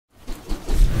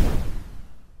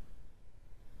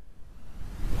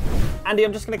Andy,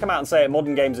 I'm just going to come out and say it,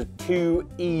 modern games are too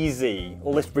easy.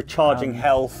 All this recharging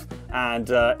health and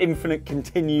infinite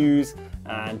continues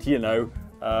and, you know...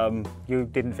 You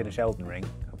didn't finish Elden Ring,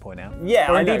 I'll point out.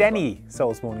 Yeah, or I know, indeed any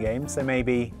Soulsborne game, so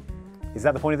maybe... Is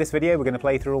that the point of this video? We're going to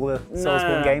play through all the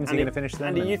Soulsborne games, you're going to finish them?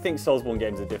 Andy, you think Soulsborne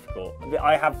games are difficult.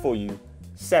 I have for you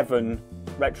 7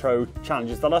 retro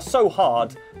challenges that are so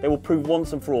hard, they will prove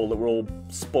once and for all that we're all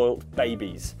spoilt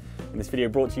babies. And this video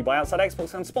brought to you by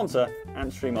outsidexbox and sponsor,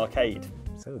 Antstream Arcade.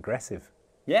 So aggressive.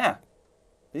 Yeah,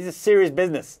 these are serious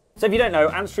business. So if you don't know,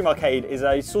 Antstream Arcade is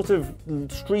a sort of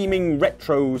streaming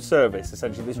retro service,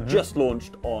 essentially, that's just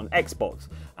launched on Xbox.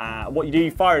 What you do,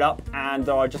 you fire it up, and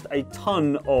there are just a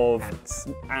ton of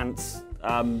ants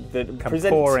that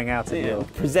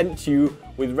present you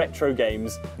with retro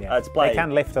games to play. They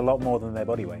can lift a lot more than their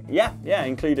body weight. Yeah,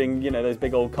 including, you know, those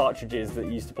big old cartridges that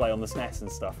you used to play on the SNES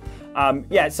and stuff.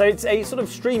 So it's a sort of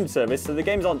streamed service, so the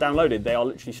games aren't downloaded, they are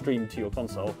literally streamed to your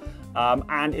console.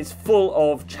 And it's full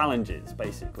of challenges,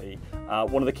 basically.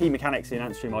 One of the key mechanics in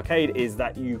Antstream Arcade is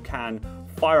that you can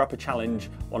fire up a challenge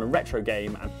on a retro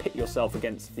game and pit yourself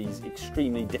against these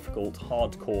extremely difficult,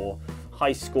 hardcore,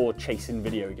 high-score chasing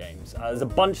video games. There's a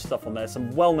bunch of stuff on there,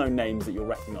 some well-known names that you'll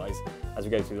recognise as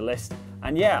we go through the list.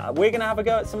 And yeah, we're going to have a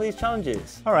go at some of these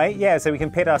challenges. All right, yeah, so we can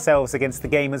pit ourselves against the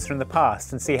gamers from the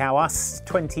past and see how us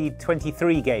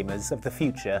 2023 gamers of the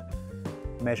future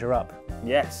measure up.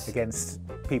 Yes. Against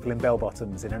people in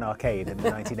bell-bottoms in an arcade in the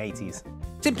 1980s.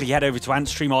 Simply head over to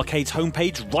Antstream Arcade's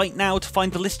homepage right now to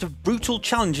find the list of brutal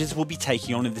challenges we'll be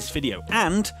taking on in this video,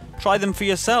 and try them for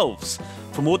yourselves.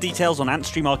 For more details on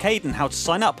Antstream Arcade and how to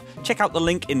sign up, check out the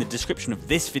link in the description of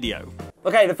this video.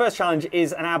 Okay, the first challenge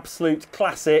is an absolute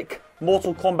classic,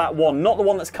 Mortal Kombat 1. Not the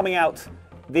one that's coming out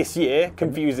this year,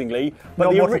 confusingly. But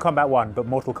not Mortal Kombat 1, but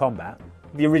Mortal Kombat.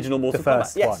 The original Mortal Kombat,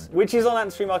 first yes, one. Which is on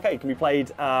Antstream Arcade. Can be played,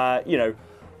 you know,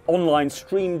 online,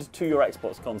 streamed to your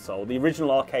Xbox console. The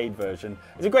original arcade version.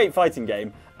 It's a great fighting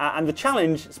game, and the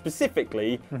challenge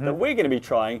specifically that we're going to be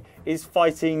trying is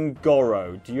fighting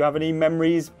Goro. Do you have any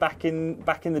memories back in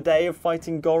the day of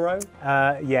fighting Goro?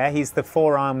 Yeah, he's the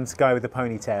four-armed guy with the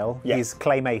ponytail. Yes. He's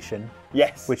claymation.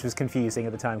 Yes. Which was confusing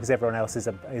at the time because everyone else is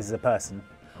a person.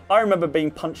 I remember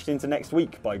being punched into next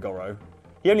week by Goro.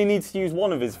 He only needs to use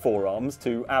one of his forearms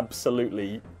to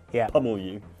absolutely pummel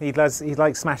you. He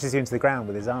like smashes you into the ground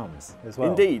with his arms as well.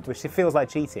 Indeed. Which it feels like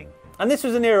cheating. And this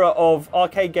was an era of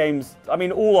arcade games. I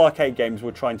mean, all arcade games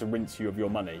were trying to rinse you of your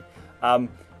money.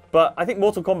 But I think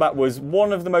Mortal Kombat was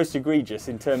one of the most egregious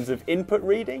in terms of input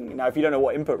reading. Now, if you don't know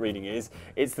what input reading is,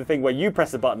 it's the thing where you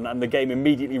press a button and the game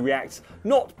immediately reacts,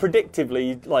 not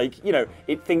predictively, like, you know,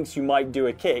 it thinks you might do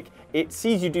a kick. It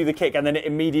sees you do the kick and then it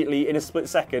immediately, in a split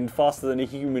second, faster than a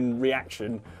human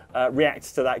reaction,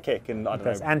 reacts to that kick and, I don't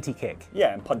know. Anti-kick.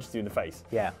 Yeah, and punches you in the face.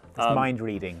 Yeah, it's mind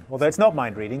reading. Although it's not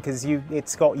mind reading because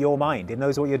it's got your mind. It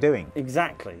knows what you're doing.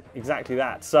 Exactly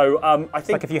that. So I think... It's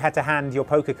like if you had to hand your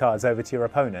poker cards over to your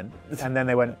opponent and then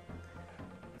they went,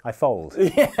 I fold.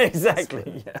 Yeah,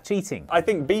 exactly. Yeah. Cheating. I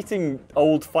think beating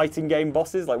old fighting game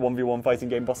bosses, like 1v1 fighting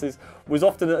game bosses, was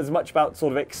often as much about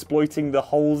sort of exploiting the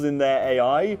holes in their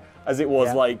AI as it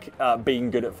was like being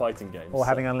good at fighting games. Or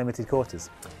having unlimited quarters.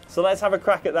 So let's have a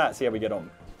crack at that, see how we get on.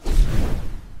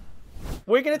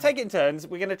 We're going to take it in turns.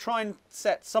 We're going to try and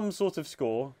set some sort of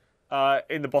score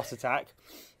in the boss attack.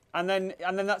 And then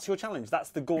that's your challenge.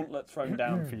 That's the gauntlet thrown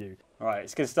down for you. All right,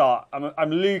 it's going to start. I'm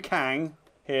Liu Kang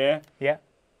here. Yeah.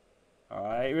 All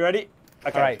right, you ready?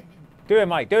 Okay. All right. Do him,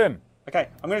 Mike. Do him. Okay,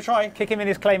 I'm going to try. Kick him in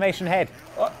his claymation head.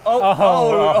 Wow.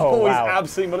 He's Wow.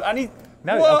 absolutely... And he...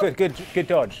 No, good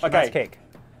dodge. Okay. Nice kick.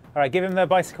 All right, give him the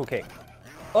bicycle kick.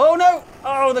 Oh, no!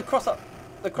 Oh, the cross-up.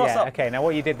 The cross-up. Okay, now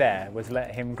what you did there was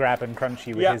let him grab and crunch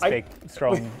you with his big,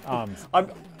 strong arms.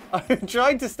 I'm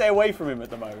trying to stay away from him at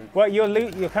the moment. Well,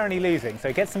 you're currently losing,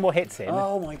 so get some more hits in.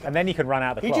 Oh, my God. And then you can run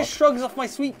out the clock. He just shrugs off my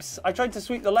sweeps. I tried to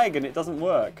sweep the leg and it doesn't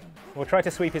work. Or try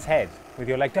to sweep his head with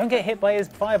your leg. Don't get hit by his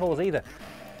fireballs either.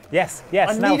 Yes.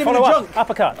 I Now need him follow in the up. junk.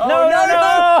 Uppercut.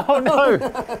 Oh, No.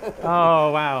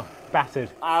 Oh, wow. Battered.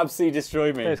 Absolutely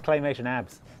destroyed me. Those claymation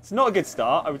abs. It's not a good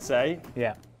start, I would say.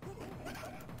 Yeah.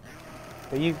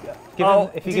 But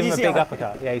if you give him a big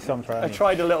uppercut, he saw him throw. I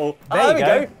tried a little. There you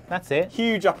go. That's it.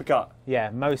 Huge uppercut. Yeah,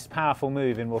 most powerful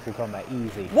move in Mortal Kombat.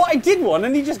 Easy. What? I did one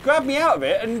and he just grabbed me out of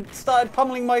it and started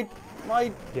pummeling my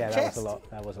Yeah, chest.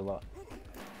 That was a lot.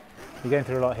 You're going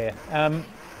through a lot here.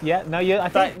 I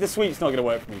think the sweep's not going to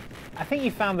work for me. I think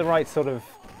you found the right sort of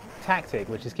tactic,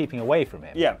 which is keeping away from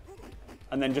him. Yeah.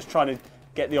 And then just trying to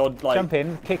get the odd, like... Jump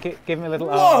in, kick it, give him a little...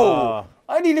 Whoa! Oh.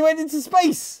 I nearly went into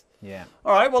space! Yeah.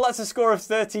 All right, well, that's a score of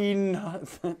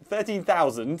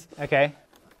 13,000. Okay.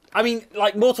 I mean,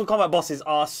 like, Mortal Kombat bosses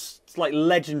are like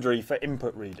legendary for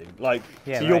input reading. Like,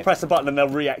 Yeah, so right. you'll press a button and they'll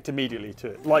react immediately to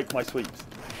it, like my sweeps.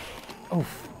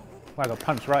 Oof. Wow, I got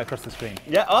punched right across the screen.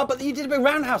 Yeah, oh, but you did a big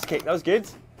roundhouse kick. That was good.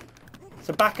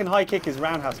 So back and high kick is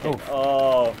roundhouse kick. Oof.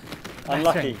 Oh,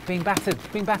 unlucky. Being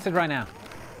battered right now.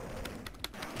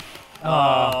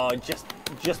 Oh, just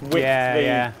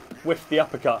whiffed the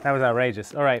uppercut. That was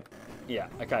outrageous. All right. Yeah,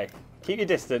 okay. Keep your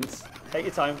distance. Take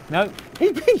your time. No,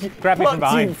 He Grab me from plucked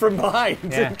behind. you from behind.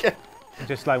 Yeah.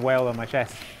 Just like wailed on my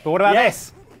chest. But what about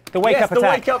this? The wake up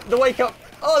attack. The wake up.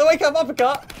 Oh, the wake up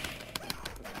uppercut.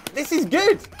 This is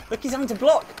good. Look, he's having to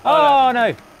block. Oh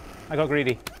no. I got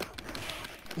greedy.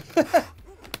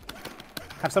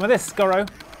 Have some of this, Goro.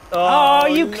 Oh,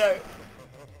 you no.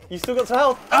 You still got some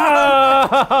health.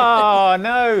 Oh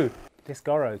no. This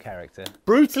Goro character.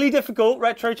 Brutally difficult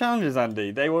retro challenges,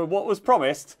 Andy. They were what was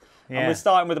promised, and Yeah. we're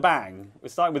starting with a bang. We're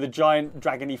starting with a giant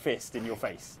dragony fist in your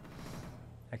face.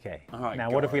 Okay. All right, now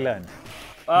go what have we learned?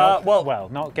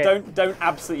 Don't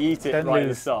absolutely eat it Don't right at the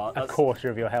lose start. a quarter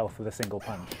of your health with a single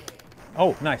punch.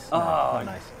 Oh, nice. No, not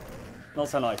nice. Not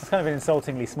so nice. It's kind of an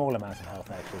insultingly small amount of health,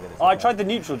 actually. That it's I tried the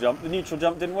neutral jump. The neutral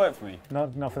jump didn't work for me.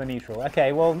 Not for the neutral.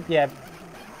 Okay, well, yeah.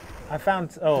 I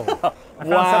found Wow.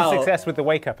 some success with the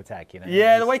wake up attack. You know.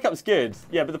 Yeah, the wake up's good.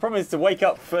 Yeah, but the problem is to wake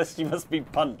up first, you must be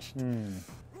punched.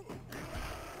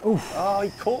 Oof. Oh,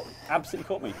 he absolutely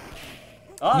caught me.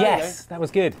 Oh, Yes, that was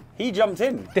good. he jumped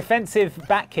in. Defensive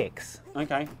back kicks.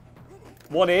 Okay.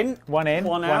 One in. One in,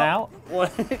 one out. One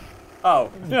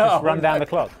oh, no. Just run down the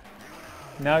clock.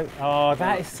 No. Oh,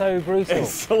 that is so brutal.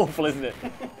 It's awful, isn't it?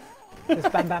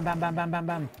 Just bam, bam, bam, bam, bam, bam,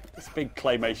 bam. This big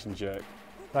claymation jerk.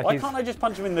 Like Why can't I just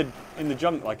punch him in the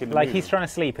junk like in the movie? he's trying to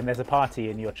sleep and there's a party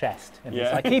in your chest. And he's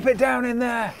Yeah. like, keep it down in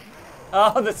there.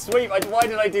 Oh, the sweep. Why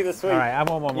did I do the sweep? All right, I'm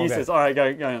on one more. Useless. All right, go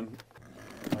on.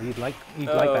 Oh, you'd like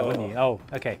that, wouldn't you? Oh,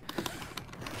 okay.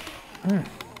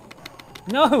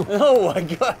 No! Oh my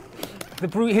god.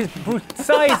 His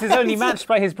size is only matched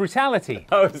by his brutality.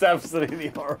 That was absolutely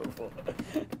horrible.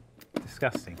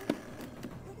 Disgusting.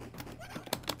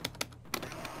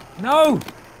 No!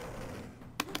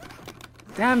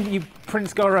 Damn you,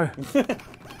 Prince Goro.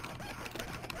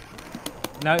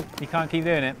 No, you can't keep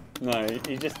doing it. No,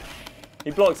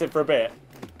 he blocks it for a bit.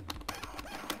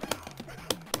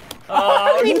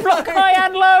 How can he block high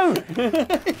and low?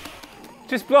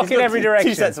 Just block He's in got every direction.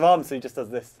 Two sets of arms, so he just does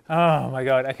this. Oh my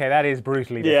god, okay, that is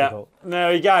brutally difficult. Yeah,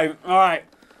 there we go. All right,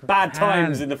 bad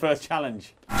times Man. in the first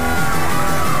challenge.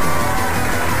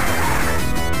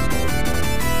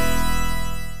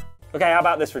 Okay, how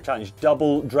about this for a challenge?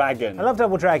 Double Dragon. I love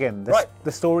Double Dragon.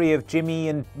 The story of Jimmy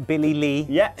and Billy Lee,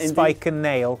 Yeah, indeed. Spike and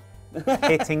Nail,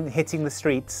 hitting the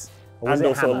streets. Or was And it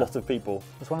also Hammer? a lot of people.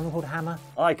 Was one of them called Hammer?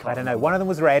 I can't I don't know. remember. One of them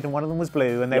was red and one of them was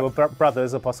blue, and they Yep. were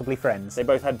brothers or possibly friends. They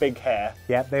both had big hair.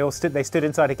 Yeah, they stood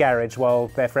inside a garage while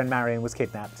their friend Marion was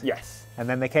kidnapped. Yes. And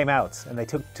then they came out and they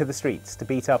took to the streets to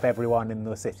beat up everyone in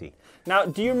the city. Now,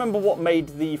 do you remember what made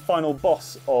the final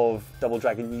boss of Double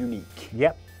Dragon unique?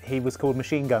 Yep, he was called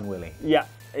Machine Gun Willie. Yeah,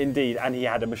 indeed, and he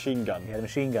had a machine gun. He had a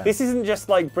machine gun. This isn't just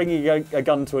like bringing a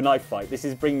gun to a knife fight. This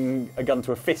is bringing a gun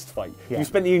to a fist fight. Yeah. You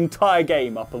spent the entire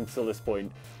game up until this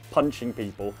point punching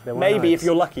people. There were Maybe knives. if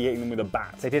you're lucky, hitting them with a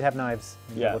bat. They did have knives.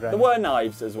 in Yeah, Double there Dragon. were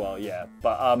knives as well. Yeah,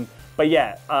 but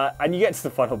yeah, and you get to the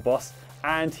final boss,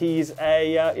 and he's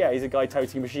a guy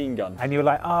toting a machine gun. And you were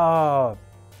like, oh,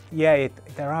 yeah,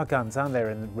 there are guns, aren't there,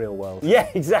 in the real world? Yeah,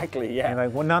 exactly. Yeah. And you're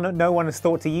like, well, no one has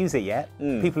thought to use it yet.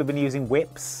 Mm. People have been using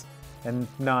whips and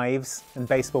knives and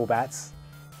baseball bats.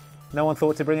 No one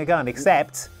thought to bring a gun,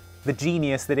 except the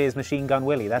genius that is Machine Gun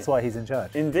Willie. That's why he's in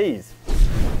charge. Indeed.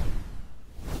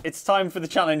 It's time for the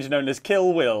challenge known as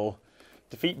Kill Will.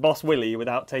 Defeat Boss Willie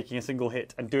without taking a single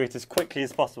hit and do it as quickly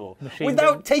as possible.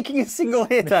 Without taking a single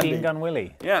hit, Machine Andy. Gun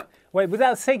Willie. Yeah. Wait,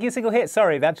 without taking a single hit?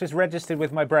 Sorry, that just registered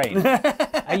with my brain.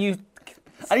 Are you?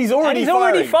 And he's already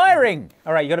already firing.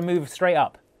 All right, you got to move straight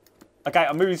up. Okay,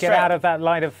 I'm moving straight Get out up. of that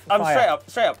line of fire. I'm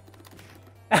straight up.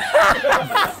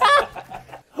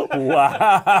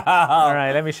 Wow. All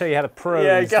right, let me show you how the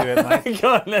pros do it, mate.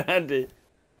 Go on then, Andy.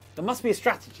 There must be a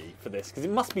strategy for this, because it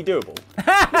must be doable.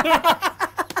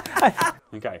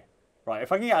 Okay. Right,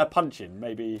 if I can get a punch in,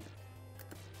 maybe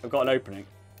I've got an opening.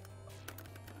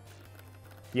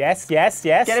 Yes. Get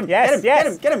him, yes,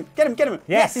 get him.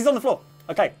 Yes, he's on the floor.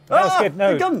 Okay. That was good.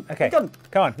 No. The gun. Okay. The gun.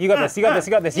 Come on, you got this. You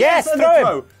got this. Yes, and throw the him.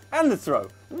 throw. And the throw.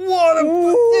 What a...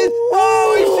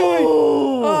 Oh, he shot me.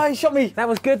 Oh, he shot me. That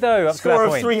was good though. Up to Score that of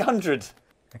point. 300.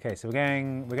 Okay, so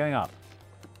we're going up.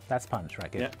 That's punch,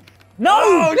 right? Good. Yeah. No!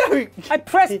 Oh, no! I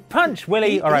pressed punch,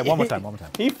 Willie. All right, one more time.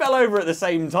 He fell over at the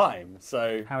same time,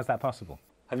 so... How is that possible?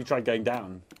 Have you tried going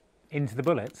down? Into the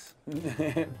bullets?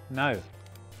 No.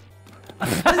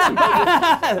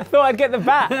 I thought I'd get the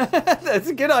bat. That's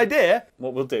a good idea.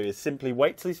 What we'll do is simply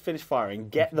wait till he's finished firing,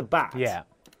 get the bat, Yeah.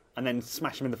 and then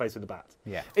smash him in the face with the bat.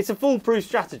 Yeah. It's a foolproof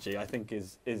strategy, I think,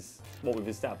 is what we've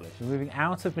established. We're moving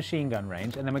out of machine gun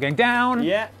range, and then we're going down.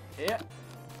 Yeah.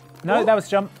 No, Oh. that was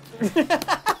jump.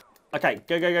 Okay,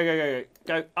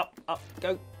 go, up,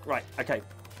 go. Right, okay.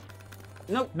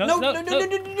 No.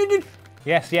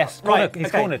 Yes. Right, He's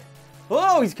okay. cornered.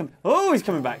 Oh, he's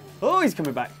coming back.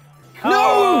 No!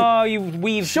 Oh, you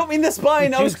weaved. Shot me in the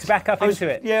spine. You juked back up into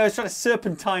it. Yeah, I was trying to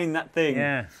serpentine that thing.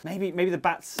 Yeah. Maybe the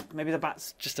bat's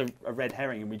just a red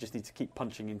herring, and we just need to keep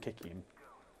punching and kicking him.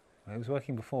 Well, it was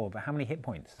working before, but how many hit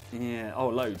points? Yeah. Oh,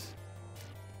 loads.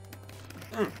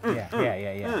 Yeah.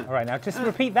 All right, now just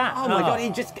repeat that. Oh my god,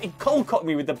 he cold cocked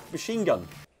me with the machine gun.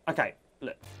 Okay,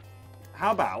 look.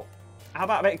 How about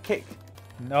a bit of kick?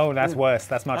 No, that's worse.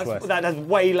 That's much worse. That's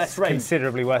way less range.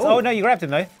 Considerably worse. Ooh. Oh, no, you grabbed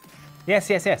him, though. Yes.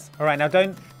 All right, now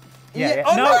don't... Yeah. No!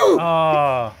 Oh, no!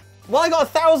 Oh. Well, I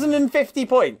got 1,050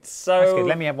 points, so... That's good.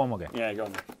 Let me have one more go. Yeah, go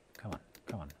on. Come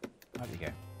on. Up you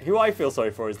go. Who I feel sorry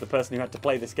for is the person who had to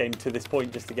play this game to this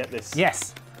point just to get this.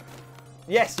 Yes.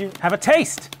 Yes, you... Have a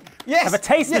taste. Yes! Have a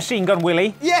taste, yes. Machine Gun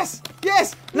Willie. Yes!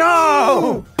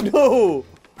 No! No!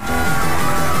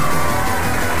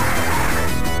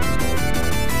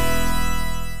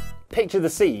 Picture the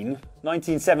scene,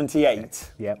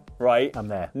 1978. Yep. Right? I'm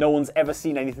there. No one's ever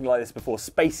seen anything like this before.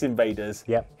 Space Invaders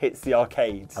hits the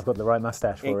arcades. I've got the right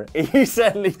mustache for it. You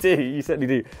certainly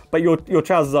do. But your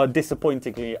trousers are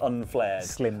disappointingly unflared.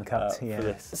 Slim cut, for yeah.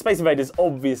 this. Space Invaders,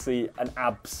 obviously an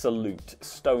absolute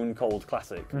stone cold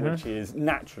classic, which is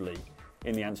naturally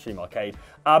in the Antstream arcade.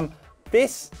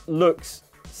 This looks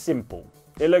simple.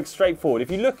 It looks straightforward. If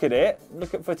you look at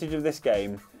footage of this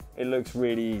game, it looks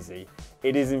really easy.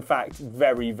 It is, in fact,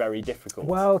 very, very difficult.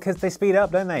 Well, because they speed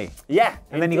up, don't they? Yeah.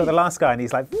 And then you got the last guy, and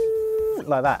he's like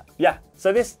that. Yeah.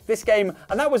 So this game,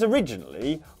 and that was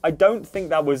originally, I don't think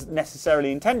that was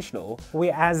necessarily intentional.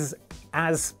 As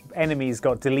enemies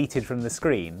got deleted from the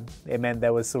screen, it meant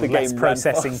there was sort of The less game ran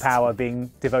processing fast. power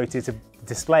being devoted to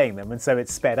displaying them, and so it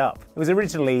sped up. It was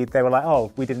originally, they were like,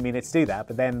 oh, we didn't mean it to do that,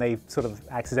 but then they sort of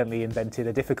accidentally invented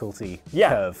a difficulty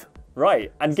curve.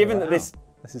 Right. And given Wow, that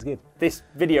this is good. this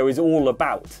video is all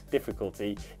about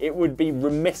difficulty, it would be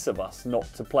remiss of us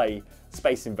not to play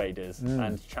Space Invaders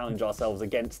and challenge ourselves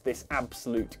against this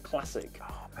absolute classic.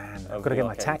 Oh man, of I've got to the get my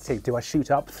arcades. tactic. Do I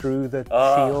shoot up through the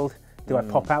shield? Do I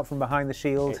pop out from behind the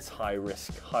shield? It's high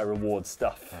risk, high reward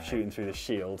stuff, shooting through the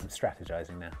shield. I'm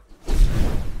strategizing now.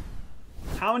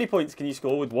 How many points can you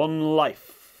score with one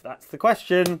life? That's the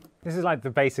question. This is like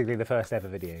basically the first ever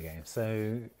video game,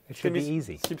 so it should be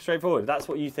easy. Super straightforward. That's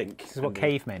what you think. This is what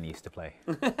cavemen used to play.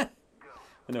 When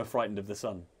they were frightened of the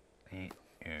sun.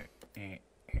 Okay.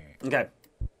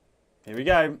 Here we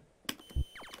go.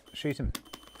 Shoot him.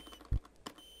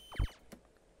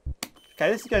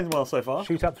 Okay, this is going well so far.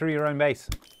 Shoot up through your own base.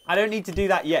 I don't need to do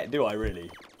that yet, do I,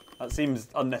 really? That seems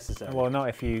unnecessary. Well, not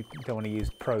if you don't want to use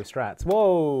pro strats.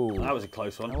 Whoa! That was a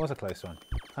close one. That was a close one.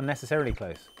 Unnecessarily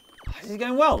close. This is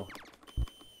going well.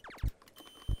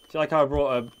 Do you like how I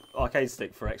brought an arcade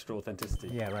stick for extra authenticity?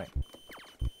 Yeah, right.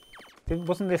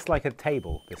 Wasn't this like a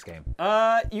table, this game?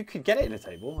 You could get it in a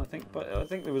table, I think, but I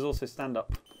think there was also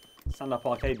stand-up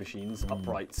arcade machines,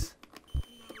 uprights.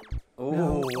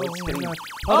 Oh, it's getting...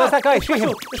 Oh, there's that guy! Shoot him!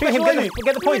 The Shoot him! special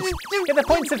Get the points! Get the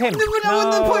points of him!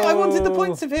 I wanted the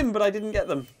points of him, but I didn't get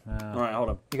them. All right, hold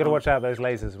on. You got to watch out; those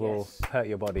lasers will hurt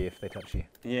your body if they touch you.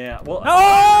 Yeah. Well.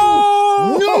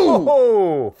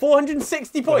 No!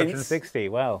 460 points. 460.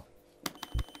 Well,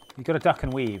 you got to duck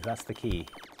and weave. That's the key.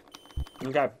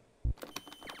 Okay.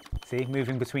 See,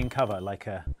 moving between cover like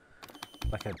a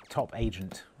top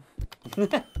agent.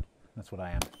 That's what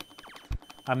I am.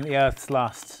 I'm the Earth's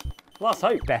last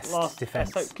hope. best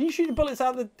defense. Hope. Can you shoot the bullets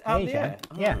out the air?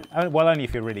 Yeah. Oh, well, only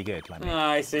if you're really good, like me.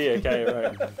 I see. Okay,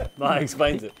 right. That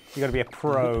explains it. You got to be a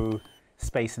pro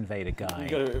Space Invader guy. You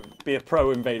got to be a pro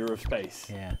invader of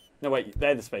space. Yeah. No, wait.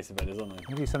 They're the space invaders, aren't they?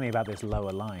 Maybe do something about this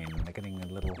lower line. They're getting a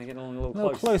little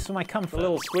close. close for my comfort. The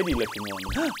little squiddy-looking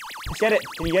one. Get it?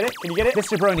 Can you get it? Can you get it?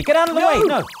 Mr. Brony, get out of the way!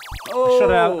 No! Oh. I shot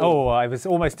out. Oh, I was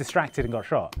almost distracted and got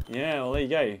shot. Yeah, well, there you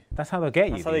go. That's how they'll get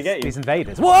you. That's how they get you. These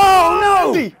invaders. Whoa!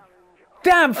 No!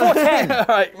 Damn! 410. All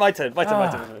right, my turn.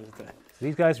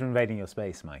 These guys are invading your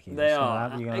space, Mikey. They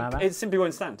are. You gonna have that? It simply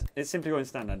won't stand. It simply won't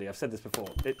stand, Andy. I've said this before.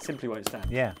 It simply won't stand.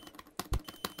 Yeah.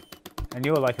 And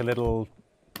you're like a little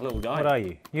guy. What are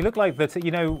you? You look like the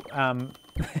you know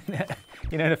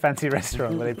in a fancy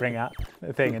restaurant where they bring out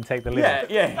the thing and take the lid.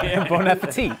 Yeah. Bon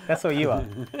appetit. That's what you are.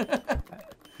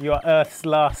 You are Earth's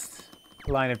last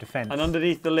line of defense. And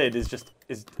underneath the lid is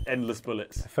endless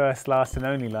bullets. First, last, and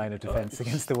only line of defense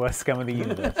against the worst scum of the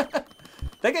universe.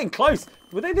 They're getting close.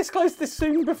 Were they this close this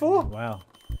soon before? Wow.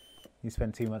 You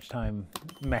spent too much time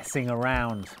messing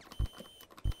around.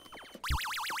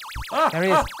 There he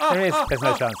is. There he is. There's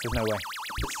no chance. There's no way.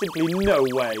 There's simply no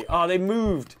way. Oh, they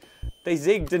moved. They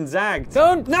zigged and zagged.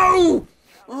 Don't! No!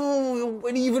 Oh,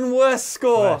 an even worse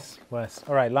score. Worse.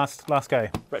 All right, last go.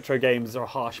 Retro games are a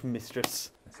harsh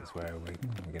mistress. This is where we're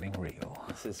getting real.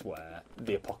 This is where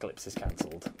the apocalypse is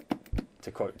cancelled.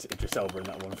 To quote Idris Elba in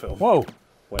that one film. Whoa!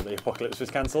 Where the apocalypse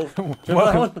was cancelled.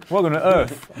 Welcome to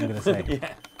Earth, I'm going to say.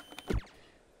 Yeah.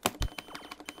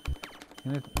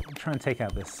 I'm going to try and take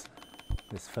out this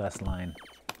first line.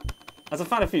 As a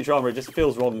fan of Futurama, it just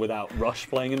feels wrong without Rush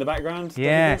playing in the background.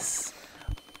 Yes.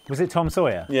 Was it Tom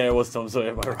Sawyer? Yeah, it was Tom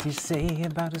Sawyer by Rush. What you say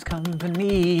about his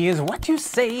company is what you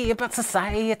say about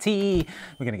society.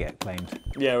 We're going to get claimed.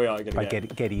 Yeah, we are going to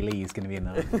get. Geddy Lee is going to be in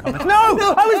the comments. No!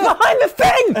 I was behind the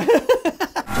thing!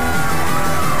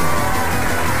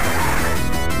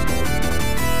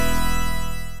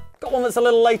 Got one that's a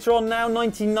little later on now,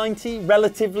 1990,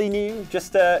 relatively new,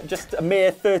 just a mere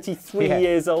 33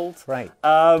 years old. Right.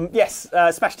 Yes,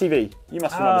 Smash TV. You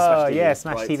must remember Smash TV. Yeah,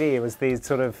 Smash TV. It was the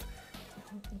sort of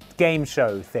game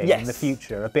show thing in the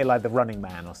future, a bit like the Running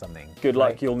Man or something. Good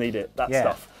luck, you'll need it, that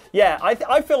stuff. Yeah,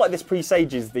 I feel like this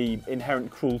presages the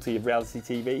inherent cruelty of reality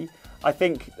TV. I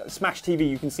think Smash TV,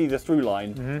 you can see the through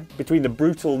line between the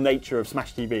brutal nature of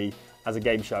Smash TV as a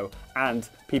game show and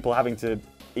people having to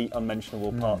eat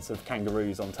unmentionable parts of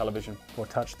kangaroos on television. Or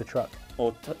touch the truck.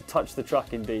 Or touch the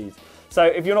truck, indeed. So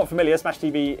if you're not familiar, Smash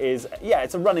TV is,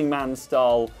 it's a Running Man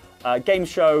style game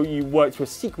show. You work through a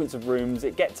sequence of rooms.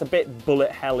 It gets a bit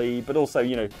bullet helly, but also,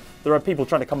 there are people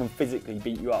trying to come and physically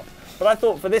beat you up. But I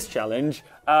thought for this challenge,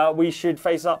 we should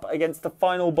face up against the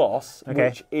final boss,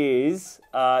 which is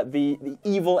the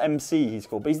evil MC, he's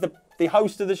called. But he's the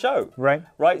host of the show. Right.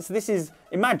 Right? So this is,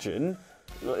 imagine,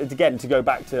 again, to go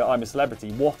back to I'm a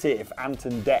Celebrity, what if Ant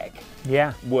and Dec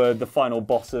were the final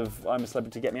boss of I'm a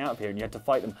Celebrity, Get Me Out of Here, and you had to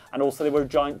fight them, and also they were a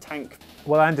giant tank.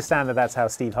 Well, I understand that's how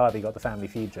Steve Harvey got the Family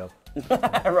Feud job.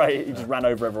 Right, he just ran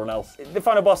over everyone else. The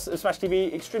final boss of Smash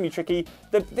TV, extremely tricky.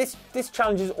 This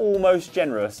challenge is almost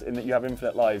generous in that you have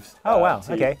infinite lives. Oh, wow,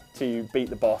 to beat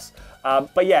the boss.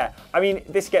 But yeah, I mean,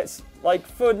 this gets, like,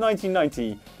 for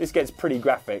 1990, this gets pretty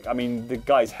graphic. I mean, the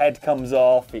guy's head comes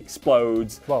off, he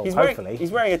explodes. Well, hopefully.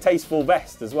 He's wearing a tasteful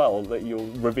vest as well that you'll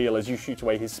reveal as you shoot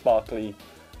away his sparkly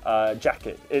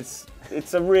jacket. It's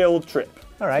a real trip,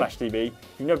 Smash TV. If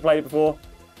you've never played it before,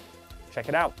 check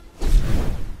it out.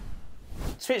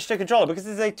 Switch to controller because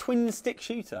this is a twin stick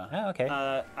shooter. Oh, okay.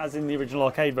 As in the original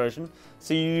arcade version.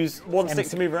 So you use one stick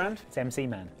to move around. It's MC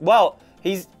Man. Well,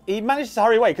 he manages to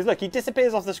hurry away because look, he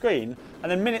disappears off the screen,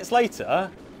 and then minutes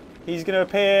later, he's going to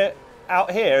appear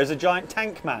out here as a giant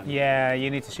tank man. Yeah,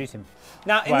 you need to shoot him.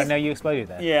 Now, no, you exploded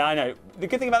there. Yeah, I know. The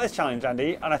good thing about this challenge,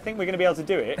 Andy, and I think we're going to be able to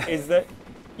do it, is that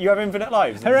you have infinite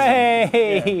lives.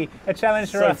 Hooray! A challenge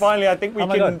for us. So finally, I think we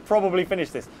can probably finish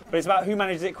this. But it's about who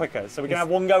manages it quicker. So we can have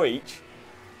one go each.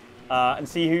 And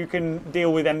see who can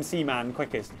deal with MC Man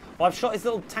quickest. Well, I've shot his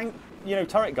little tank,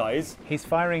 turret guys. He's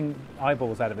firing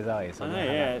eyeballs out of his eyes. I know,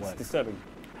 yeah, it's disturbing.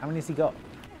 How many has he got?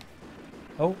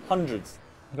 Oh, hundreds.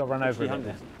 He got run over.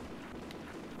 Hundreds.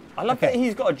 I love that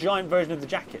he's got a giant version of the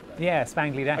jacket, though. Yeah,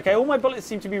 spangly jacket. Okay, all my bullets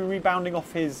seem to be rebounding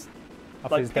off his,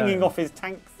 pinging off his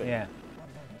tank thing. Yeah.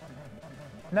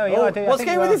 No, you are doing. What's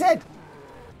going with his head?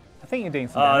 I think you're doing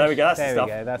some damage. Oh, there we go. That's the stuff.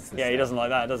 There we go. That's the stuff. He doesn't like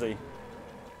that, does he?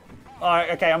 All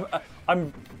right, okay,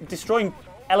 I'm destroying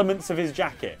elements of his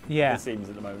jacket, it seems,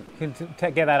 at the moment. You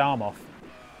can get that arm off.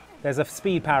 There's a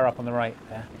speed power up on the right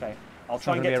there. Okay, I'll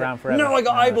try and get around forever. No, I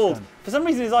got eyeballed. For some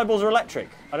reason, his eyeballs are electric.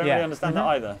 I don't really understand that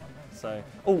either. So,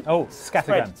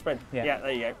 scattergun. Spread. Yeah,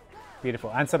 there you go.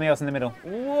 Beautiful. And something else in the middle.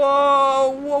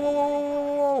 Whoa,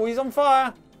 he's on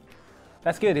fire.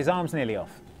 That's good, his arm's nearly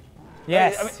off.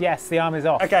 Yes, yes, the arm is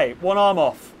off. Okay, one arm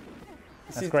off.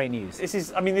 That's great news.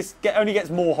 This only gets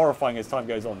more horrifying as time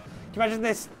goes on. Can you imagine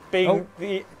this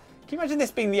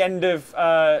being the end of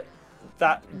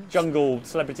that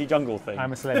celebrity jungle thing?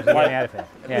 I'm a celebrity. Getting out of here.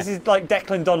 Yeah. This is like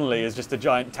Declan Donnelly is just a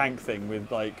giant tank thing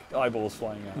with like eyeballs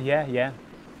flying out. Yeah.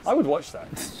 I would watch that.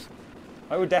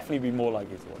 I would definitely be more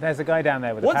likely to watch. There's a guy down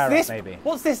there with a power up, maybe.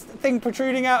 What's this thing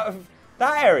protruding out of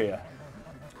that area?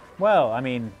 Well, I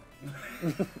mean,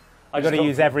 you've got to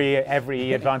use every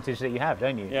advantage that you have,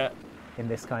 don't you? Yeah. In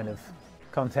this kind of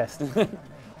contest.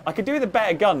 I could do with a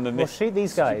better gun than this. Well, shoot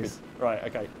these guys. Right,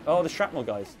 okay. Oh, the shrapnel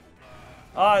guys.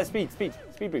 Ah, speed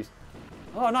boost.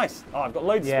 Oh, nice. Oh, I've got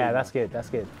loads of speed. Yeah, that's good. Let's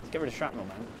get rid of shrapnel,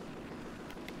 man.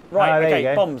 Right, there okay, you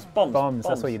go. bombs. Bombs,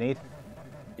 that's what you need.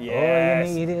 Yes.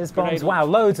 All you need is bombs. Grenade Wow,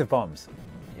 launch. loads of bombs.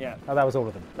 Yeah. Oh, that was all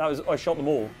of them. I shot them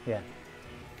all. Yeah.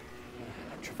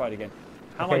 Petrified again.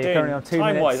 How Okay, am I you're doing? currently on 2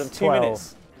 Time-wise, minutes, I'm 2 12.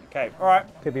 minutes. Okay, all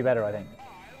right. Could be better, I think.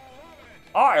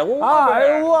 I love I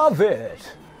it. love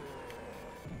it.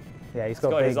 Yeah, he's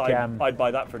got Guys, big. I'd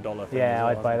buy that for $1. Yeah,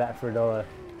 I'd buy that for $1.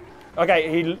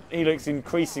 Okay, he looks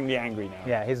increasingly angry now.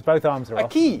 Yeah, his both arms are A off.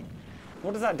 key.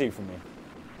 What does that do for me?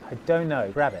 I don't know.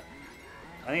 Grab it.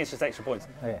 I think it's just extra points.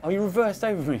 Okay. Oh, you reversed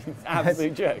over me.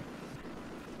 Absolute jerk.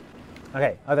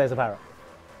 Okay. Oh, there's a power.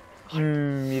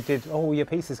 You did. Oh, your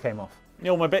pieces came off.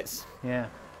 All my bits. Yeah.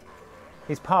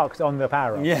 He's parked on the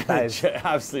power up. Yeah, That is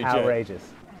absolute jerk. outrageous.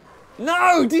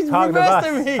 No, he's Park the reversed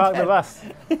over me. bus. Park the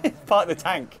bus. Park the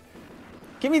tank.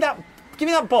 Give me that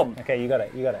bomb. Okay, you got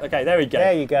it. You got it. Okay, there we go.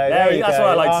 There you go. There you that's go. what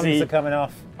I like Arms to see. are coming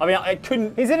off. I mean, I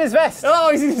couldn't. He's in his vest.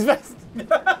 Oh, he's in his vest.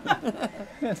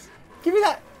 Yes. Give me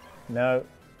that. No,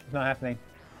 it's not happening.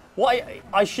 What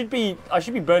I should be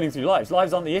burning through lives.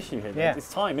 Lives aren't the issue here. Yeah.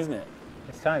 It's time, isn't it?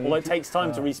 It's time. Well, it takes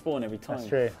time to respawn every time. That's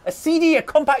true. A CD, a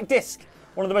compact disc.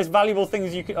 One of the most valuable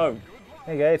things you could. Oh,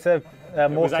 There you go. It's a it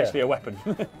was mortar. actually a weapon.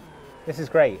 This is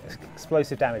great. It's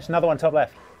explosive damage. Another one top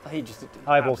left. He just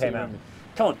Eyeball absolutely came out. ruined me.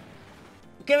 Come on.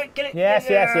 Get it. Yes,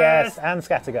 yes, yes. And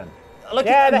scattergun. Look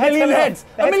Yeah, at the a head's million coming off. heads.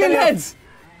 The A head's million coming off. heads.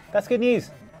 That's good news.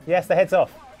 Yes, the head's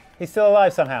off. He's still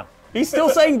alive somehow. He's still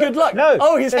saying good luck. No.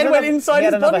 Oh, his there's head went another- inside he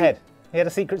had his another body. head. He had a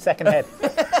secret second head.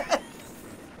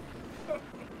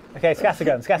 Okay,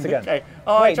 scattergun. Okay.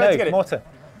 Oh, I Wait, tried no, to get it. mortar.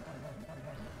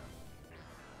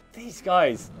 These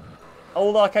guys.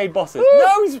 Old arcade bosses.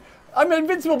 No, I'm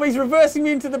invincible, but he's reversing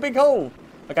me into the big hole.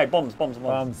 Okay, bombs.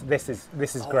 This is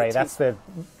Oh, great. it That's is- the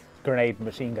grenade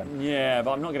machine gun. Yeah,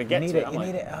 but I'm not going to get You need to it. it, am You I?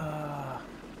 need it. Ah.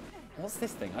 What's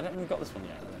this thing? I don't think we've got this one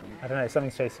yet. I don't think. I don't know.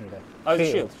 Something's chasing you though. Oh, the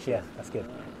shield. Yeah, that's good.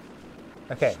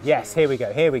 Okay. Yes. Here we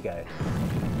go. Here we go.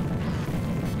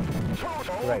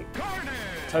 Great.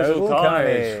 Total Total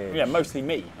carnage. carnage. Yeah, mostly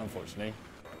me, unfortunately.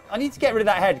 I need to get rid of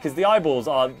that head because the eyeballs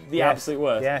are the Yes, absolute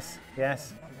worst. Yes.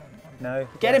 Yes. No.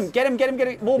 Get yes.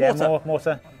 him. More Yeah, water. more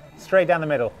mortar. Straight down the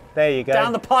middle. There you go.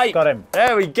 Down the pipe. Got him.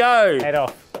 There we go. Head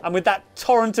off. And with that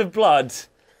torrent of blood,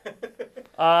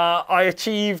 I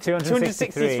achieved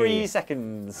 263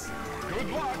 seconds.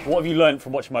 What have you learned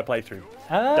from watching my playthrough?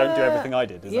 Don't do everything I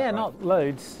did. Is Yeah, that right? not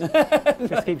loads.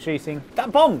 Just keep shooting.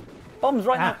 That bomb. Bomb's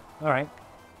right Ah, now. all right.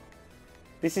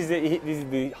 This is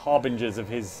the harbingers of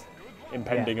his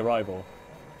impending arrival.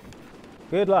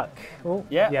 Good luck. Oh,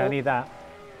 Yeah, I oh. need that.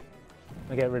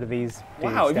 I'll get rid of these.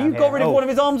 Wow, dudes have you down got here. rid of Oh, one of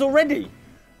his arms already?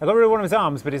 I got rid of one of his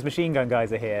arms, but his machine gun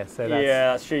guys are here, so that's.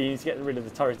 Yeah, that's true. You need to get rid of the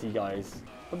turrety guys.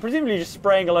 But presumably just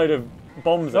spraying a load of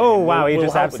bombs at Oh him wow, will he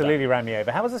just help with that. absolutely ran me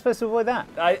over. How was I supposed to avoid that?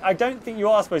 I don't think you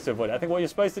are supposed to avoid it. I think what you're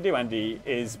supposed to do, Andy,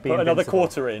 is put another invincible.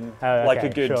 quarter in, Oh, like a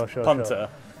okay. good Sure, punter, sure.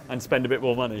 and spend a bit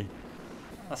more money.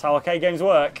 That's how arcade games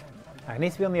work. I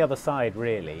need to be on the other side,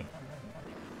 really.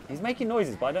 He's making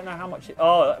noises, but I don't know how much.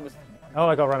 Oh, that was Oh,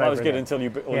 I got run over. that was good again. until all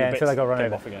Yeah, your bits until I got run came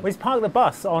over. off again. Well, he's parked the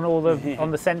bus on all the on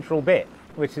the central bit,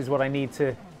 which is what I need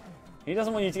to. He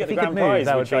doesn't want you to get If the he could grand move, prize,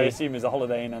 that which would I be- assume is a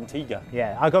holiday in Antigua.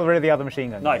 Yeah, I got rid of the other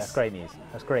machine gun. Nice. That's great news.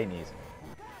 That's great news.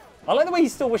 I like the way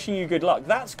he's still wishing you good luck.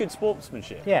 That's good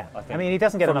sportsmanship. Yeah, I think. I mean he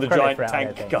doesn't get From enough the credit giant for it. I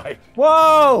don't tank think. guy.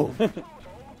 Whoa!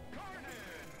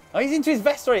 Oh, he's into his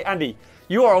vest already. Andy,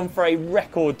 you are on for a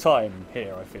record time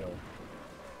here, I feel.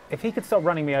 If he could stop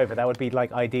running me over, that would be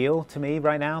like ideal to me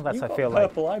right now. That's You've I got feel like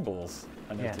purple eyeballs,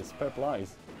 I Yeah. noticed. Purple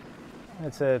eyes.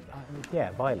 it's a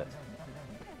violet.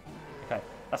 Okay,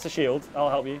 that's a shield. I'll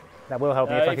help you. That will help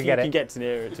me if I If could you get can it. get to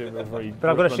near it to avoid. But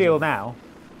I've got a runs shield in. now.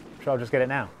 So I'll just get it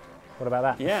now. What about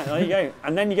that? Yeah, there you go.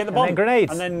 And then you get the And bomb. then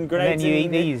grenades. And then And grenades then you eat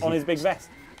these, on you his big vest.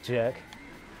 Jerk.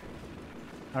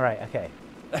 All right. Okay.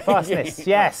 Fastness.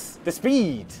 Yes. The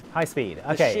speed. High speed.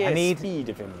 The Okay. sheer I need. speed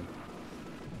of him.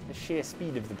 The sheer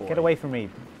speed of the boy. Get away from me.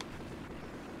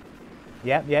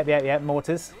 Yep.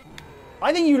 Mortars.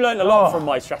 I think you learned a lot Oh. from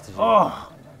my strategy.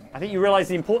 Oh. I think you realised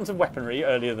the importance of weaponry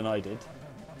earlier than I did.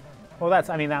 Well, that was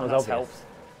That's obvious. helped.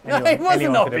 No, it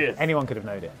wasn't obvious. Anyone could have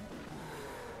known it.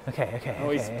 Okay.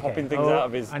 Oh, he's okay. popping things out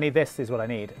of his I need this. Is what I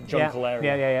need. jungle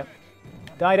area. Yeah.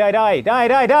 Die.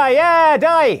 Yeah,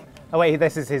 die. Oh wait,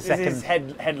 this is his This second is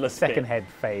headless second bit. head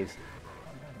phase.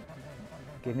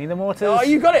 Give me the mortars. Oh,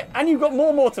 you got it, and you've got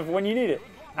more mortar for when you need it.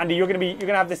 Andy, you're gonna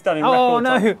have this done in Oh, record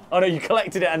no. time. Oh no, you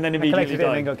collected it and then I immediately collected it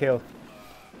and then died. got killed.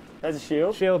 There's a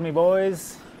shield. Shield me,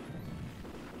 boys.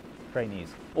 Great news.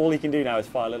 All he can do now is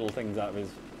fire little things out of his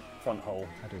front hole,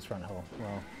 That is front hole.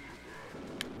 Well,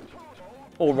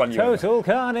 or run you over. total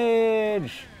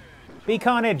carnage. Be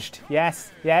carnaged.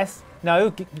 Yes.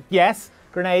 No. Yes.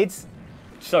 Grenades.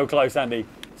 So close, Andy.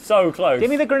 So close. Give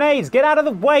me the grenades. Get out of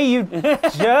the way, you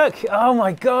jerk. Oh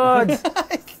my God.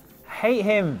 Hate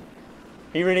him.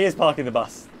 He really is parking the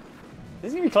bus. This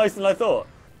is going to be closer than I thought.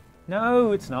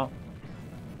 No, it's not.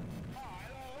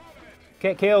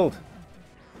 Get killed.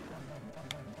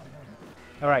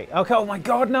 All right. Okay. Oh my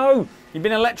God, no. You've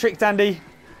been electricked, Andy.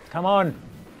 Come on.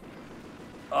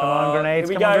 Come on, grenades.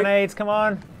 Here we Come on, go. grenades. Come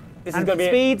on. This And is going to be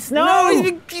speeds. No. No,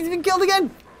 he's been killed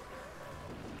again.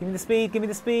 Give me the speed. Give me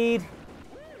the speed.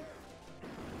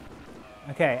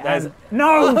 Okay. There's- And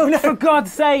no, Oh, no. for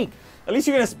God's sake. At least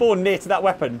you're going to spawn near to that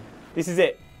weapon. This is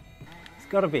it. It's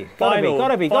gotta be. Final,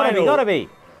 Gotta be. final. Gotta be.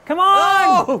 Come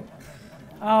on. Oh!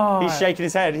 Oh, He's shaking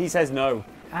his head. He says no.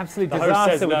 absolute The host says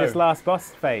disaster with no. this last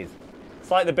boss phase.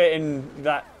 It's like the bit in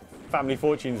that Family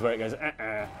Fortunes where it goes,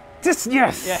 Just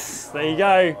yes. Yes, there you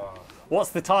go. What's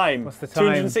the time? What's the time?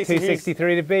 263.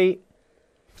 263 to beat.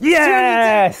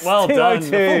 Yes. Well done.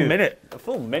 202. A full minute. A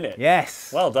full minute.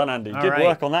 Yes. Well done, Andy. All Good right.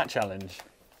 work on that challenge.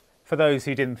 For those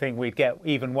who didn't think we'd get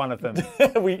even one of them.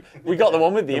 we got the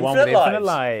one with the, one infinite, with infinite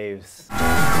lives.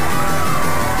 lives.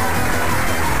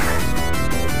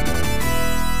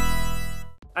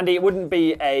 Andy, it wouldn't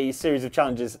be a series of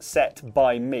challenges set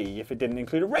by me if it didn't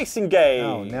include a racing game.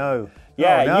 Oh no.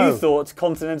 Yeah, Oh, no. you thought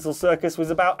Continental Circus was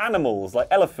about animals like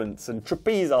elephants and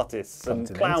trapeze artists and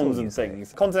Continental, clowns you and say?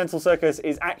 things. Continental Circus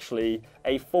is actually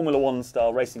a Formula One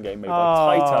style racing game made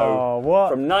by Oh, Taito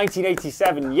what? from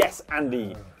 1987. Yes,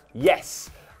 Andy. Yes.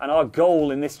 And our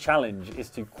goal in this challenge is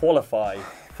to qualify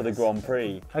for the Grand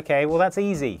Prix. Okay, well that's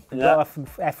easy. You've Yeah. got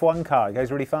a F1 car, it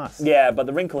goes really fast. Yeah, but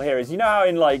the wrinkle here is, you know how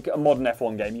in like a modern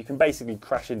F1 game you can basically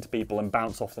crash into people and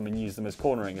bounce off them and use them as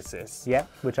cornering assists? Yeah,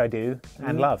 which I do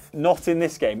and love. Not in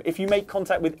this game. If you make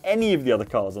contact with any of the other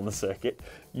cars on the circuit,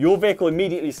 your vehicle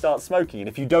immediately starts smoking, and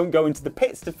if you don't go into the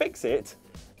pits to fix it,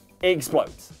 it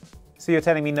explodes. So you're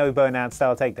telling me no burnout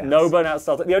style takedowns? No burnout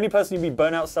style. The only person you'd be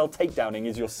burnout style takedowning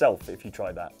is yourself if you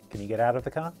try that. Can you get out of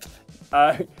the car?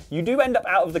 You do end up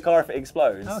out of the car if it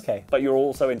explodes. Okay. But you're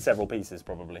also in several pieces,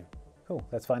 probably. Cool,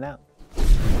 let's find out.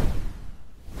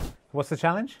 What's the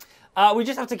challenge? We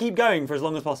just have to keep going for as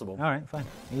long as possible. All right, fine,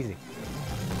 easy.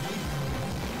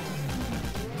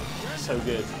 So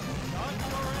good.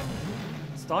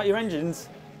 Start your engines.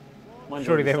 Mine's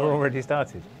Surely they were started. already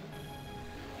started.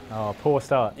 Oh, poor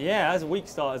start. Yeah, that's a weak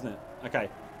start, isn't it? Okay.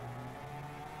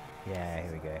 Yeah,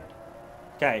 here we go.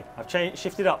 Okay, I've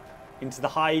shifted up into the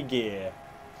high gear.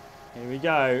 Here we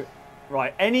go.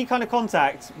 Right, any kind of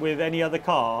contact with any other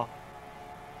car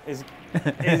is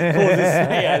causes.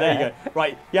 Yeah, there you go.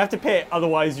 Right, you have to pit,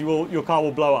 otherwise your car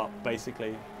will blow up,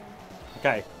 basically.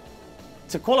 Okay.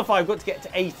 To qualify, I've got to get to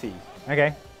 80.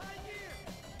 Okay.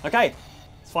 Okay,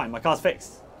 it's fine. My car's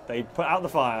fixed. They put out the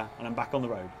fire, and I'm back on the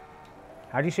road.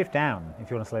 How do you shift down if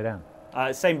you want to slow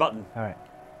down? Same button. All right.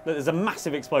 Look, there's a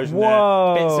massive explosion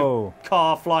Whoa. there. Bits of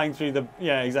car flying through the.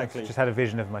 Yeah, exactly. Just had a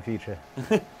vision of my future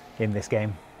in this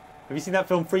game. Have you seen that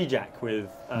film Free Jack with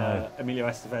No. Emilio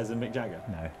Estevez and Mick Jagger?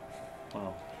 No,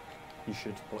 Well, you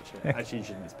should watch it. Actually, you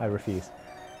shouldn't. It's I refuse.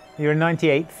 You're in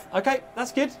 98th. Okay,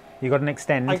 that's good. You got an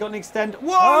extend. I got an extend.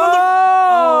 Whoa!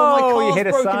 Oh, my car's you hit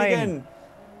a broken sign. again.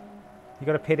 You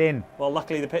got to pit in. Well,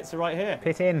 luckily the pits are right here.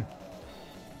 Pit in.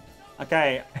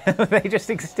 Okay. They just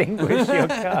extinguish your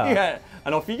car. Yeah,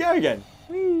 and off you go again.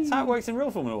 That's how it works in real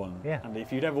Formula One. Yeah. And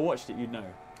if you'd ever watched it, you'd know.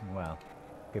 Well,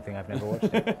 good thing I've never watched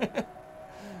it.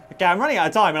 Okay, I'm running out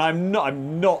of time, and I'm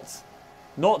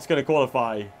not going to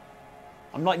qualify.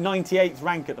 I'm like 98th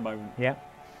rank at the moment. Yeah.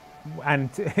 And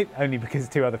only because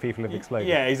two other people have exploded.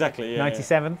 Yeah, exactly. Yeah,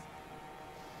 97th.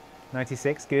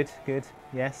 96, good, good,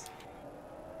 yes.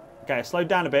 Okay, I slowed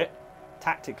down a bit,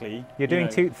 tactically. You're doing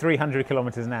you know. 300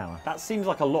 kilometers an hour. That seems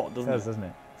like a lot, doesn't it? Doesn't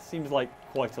it? Seems like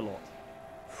quite a lot.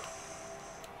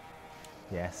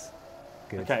 Yes.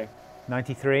 Good. Okay.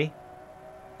 93.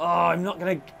 Oh, I'm not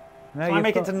going to... No, Can I you've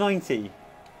make got- it to 90?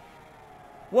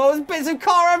 Well, there's bits of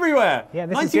car everywhere. Yeah,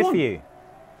 this 91. is good for you.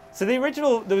 So there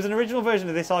was an original version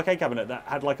of this arcade cabinet that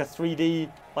had like a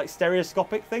 3D, like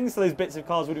stereoscopic thing. So those bits of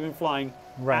cars would have been flying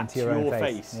Right at into your own your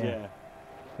face, face. yeah. Yeah.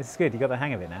 This is good. You got the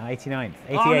hang of it now. 89th.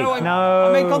 88th. Oh, no, no.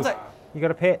 I made contact. You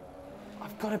got a pit.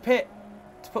 I've got a pit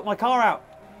to put my car out.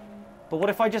 But what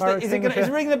if I just... Fire Is it really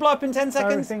extinguisher. going to blow up in 10 Fire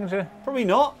seconds? extinguisher. Probably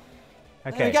not.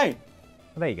 Okay. There we go.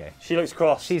 Well, there you go. She looks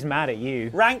cross. She's mad at you.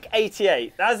 Rank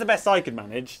 88. That is the best I could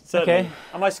manage, certainly. Okay.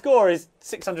 And my score is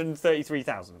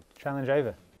 633,000. Challenge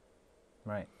over.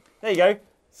 Right. There you go.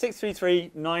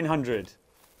 633,900.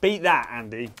 Beat that,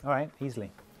 Andy. All right,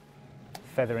 easily.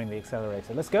 Feathering the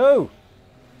accelerator. Let's go.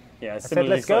 Yeah, said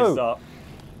similarly let's slow go. start.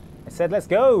 I said let's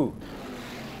go.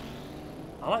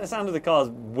 I like the sound of the cars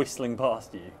whistling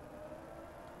past you.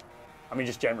 I mean,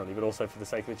 just generally, but also for the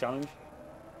sake of the challenge.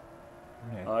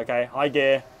 Okay. Okay, high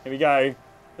gear. Here we go.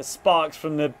 The sparks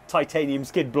from the titanium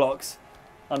skid blocks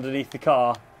underneath the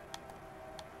car.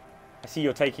 I see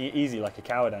you're taking it easy like a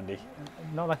coward, Andy.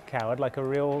 Not like a coward, like a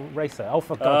real racer. Oh,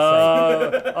 for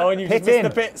God's sake. Oh, and you just missed the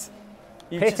pits.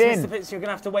 You Pit just in. missed the pits. You're going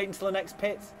to have to wait until the next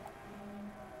pit.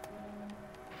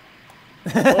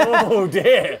 Oh,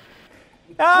 dear.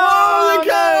 Oh, the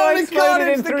car! no, The exploded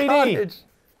carnage, in the 3D. carnage.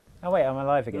 Oh, wait, I'm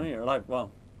alive again. No, you're alive.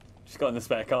 Well, just got in the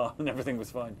spare car and everything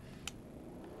was fine.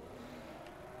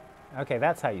 Okay,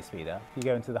 that's how you speed up. You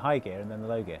go into the high gear and then the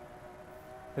low gear.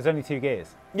 There's only 2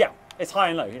 gears. Yeah, it's high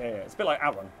and low. Yeah, yeah. It's a bit like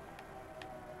Outrun.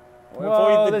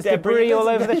 Whoa, there's debris all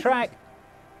over the track.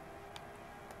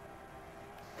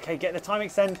 Okay, get the time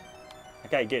extend.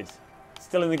 Okay, good.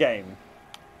 Still in the game.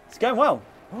 It's going well.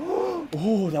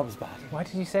 Oh, that was bad. Why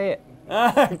did you say it?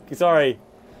 Sorry.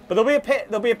 But there'll be a pit.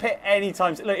 There'll be a pit any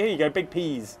time. Look, here you go. Big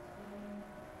P's.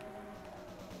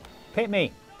 Pit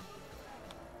me.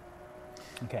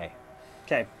 Okay.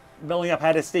 Okay, building up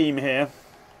head of steam here.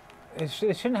 It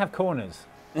shouldn't have corners.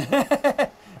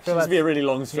 Should be a really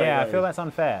long straight Yeah, road. I feel that's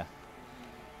unfair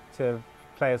to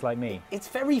players like me. It's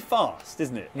very fast,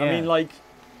 isn't it? Yeah. I mean, like...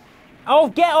 Oh,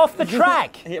 get off the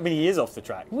track! I mean, he is off the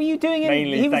track. What were you doing?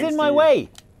 Mainly He was thanks in my to you. way.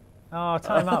 Oh,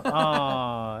 time up.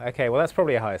 Oh, okay. Well, that's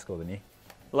probably a higher score than you.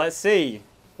 Let's see.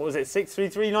 What was it?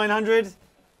 633,900?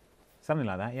 Something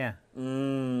like that. Yeah.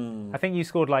 Mm. I think you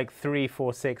scored like 3,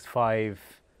 4, 6, 5.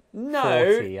 No,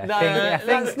 40, I think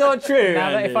that's not true.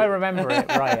 Now that Andy. if I remember it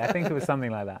right, I think it was something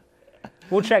like that.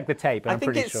 We'll check the tape. I I'm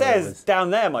think pretty it sure says it was, down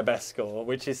there my best score,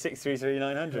 which is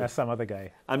 633,900. that's some other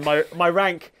guy. And my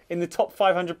rank in the top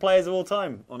 500 players of all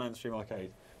time on Antstream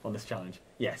Arcade on this challenge.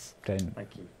 Yes. Don't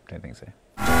Thank you. think so.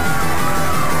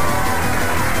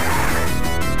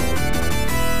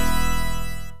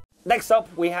 Next up,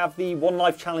 we have the One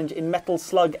Life Challenge in Metal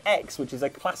Slug X, which is a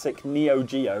classic Neo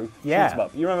Geo Yeah. shoot 'em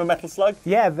up. You remember Metal Slug?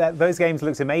 Yeah, those games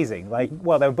looked amazing. Like,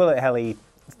 well, they were bullet helly,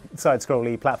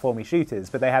 side-scrolly, platformy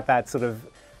shooters, but they had that sort of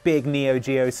big Neo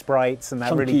Geo sprites and that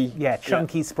Chunky.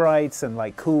 chunky sprites and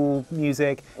like cool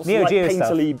music. Also Neo like Geo stuff.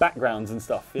 painterly backgrounds and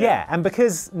stuff. Yeah, and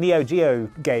because Neo Geo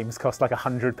games cost like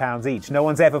 £100 each, no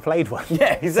one's ever played one.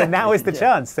 Yeah, So exactly. now is the Yeah.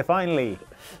 chance to finally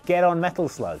get on Metal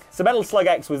Slug. So Metal Slug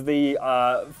X was the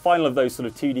final of those sort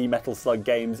of 2D Metal Slug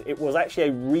games. It was actually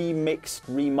a remixed,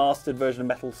 remastered version of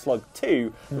Metal Slug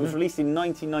 2 that was released in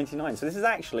 1999. So this is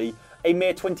actually a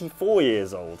mere 24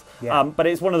 years old. Yeah. But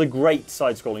it's one of the great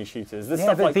side-scrolling shooters. There's Yeah,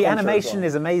 stuff like the Contra as animation well.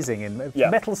 is amazing, and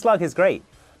Yeah. Metal Slug is great.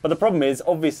 But the problem is,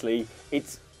 obviously,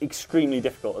 it's extremely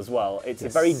difficult as well. It's a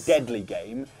very Yes. deadly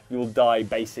game. You will die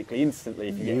basically instantly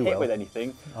if you get You hit will. with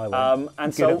anything. I won't.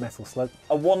 And Good so at Metal Slug.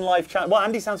 a One Life challenge. Well,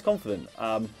 Andy sounds confident.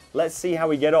 Let's see how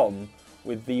we get on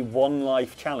with the One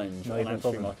Life challenge No, on no Antstream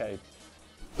problem. Arcade.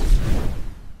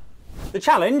 The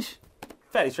challenge,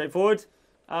 fairly straightforward.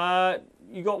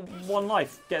 You got 1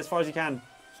 life. Get as far as you can.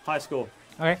 High score.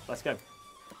 Okay. Let's go.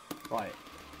 Right.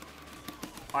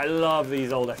 I love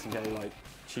these old SNK like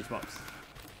shoot 'em ups.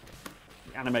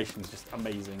 The animation's just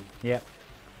amazing. Yeah.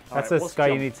 All That's right, the what's guy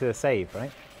you jump? need to save,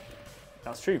 right?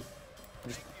 That's true.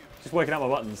 Just working out my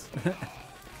buttons.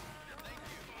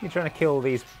 You're trying to kill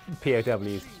these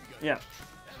POWs. Yeah.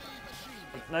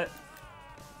 No.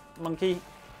 Monkey.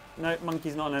 No,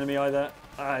 monkey's not an enemy either.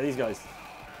 These guys.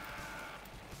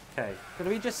 Okay. Gotta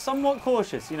be just somewhat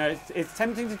cautious. You know, it's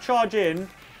tempting to charge in.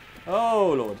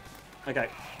 Oh, Lord. Okay.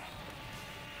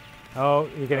 Oh,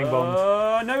 you're getting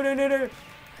bombed. No.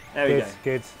 There we go.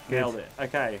 Good. Nailed it.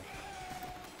 Okay.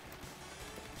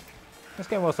 It's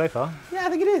going well so far. Yeah, I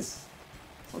think it is.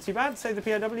 It's not too bad. Save the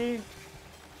POW.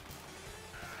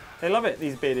 They love it,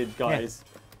 these bearded guys.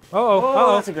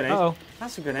 Oh, that's a grenade. Uh-oh.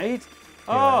 That's a grenade.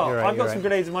 You're right, I've got you're some right.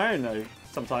 grenades of my own, though,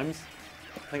 sometimes.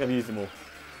 I think I've used them all.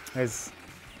 There's...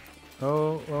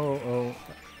 Oh.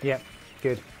 Yep,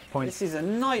 good. Points. This is a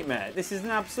nightmare. This is an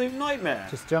absolute nightmare.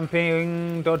 Just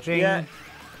jumping, dodging. Yeah.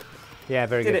 Yeah,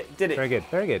 very good. Did it.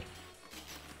 Very good.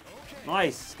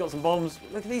 Nice. Got some bombs.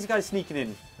 Look at these guys sneaking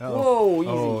in. Uh-oh. Whoa, easy.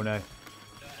 Oh, no.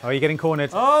 Oh, you're getting cornered.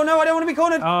 Oh, no, I don't want to be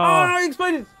cornered. Oh. Oh, he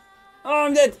exploded. Oh,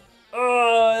 I'm dead.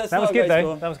 Oh, that's that not was a good, great though.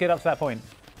 score. That was good up to that point.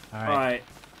 All All right. right.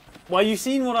 Well, you've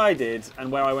seen what I did and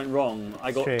where I went wrong.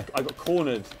 I got True.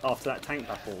 cornered after that tank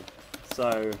battle.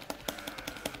 So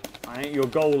I think your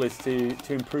goal is to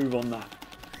improve on that.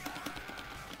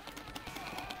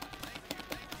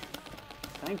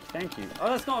 Thank you. Oh,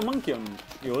 that's not a monkey on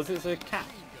yours. It's a cat.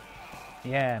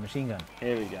 Yeah, machine gun.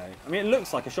 Here we go. I mean, it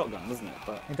looks like a shotgun, doesn't it?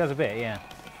 But It does a bit, yeah.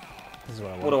 This is what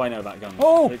I want. what do I know about guns?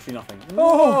 Oh! Literally nothing.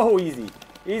 Oh!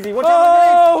 Easy. Watch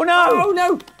out! Oh, no! Oh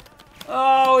no!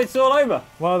 Oh, it's all over.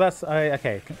 Well, that's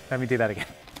okay. Let me do that again.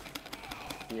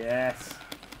 Yes.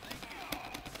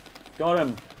 Got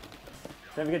him.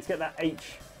 Don't forget to get that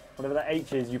H. Whatever that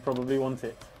H is, you probably want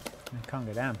it. I can't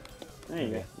go down. There you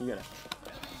go. You got it.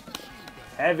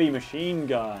 Heavy machine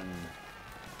gun.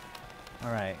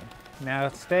 All right. Now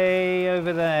stay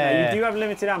over there. Now, you do have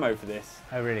limited ammo for this.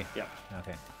 Oh, really? Yeah.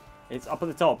 Okay. It's up at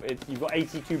the top. You've got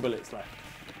 82 bullets left.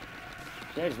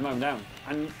 Yeah, just mow them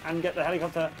down. And get the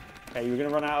helicopter. Okay, you're going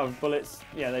to run out of bullets.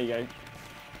 Yeah, there you go.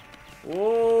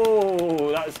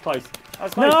 Whoa, that was close. That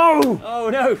was close. No! Oh,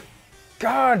 no.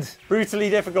 God! Brutally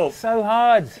difficult. So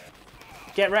hard.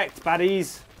 Get wrecked,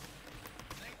 baddies.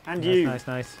 And you. Nice,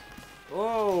 nice.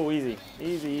 Oh, easy.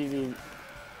 Easy, easy.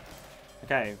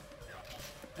 Okay.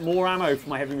 More ammo for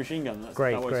my heavy machine gun.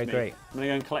 Great, that works great, for me. great. I'm going to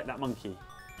go and collect that monkey.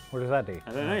 What does that do?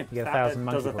 I don't know. You get That 1,000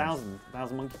 monkey does points.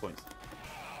 1,000 monkey points.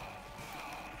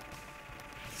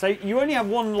 So you only have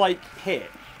one hit,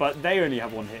 but they only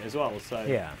have one hit as well. So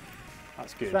Yeah.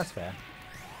 that's good. So that's fair.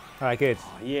 All right, good.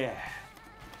 Oh, yeah.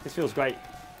 This feels great.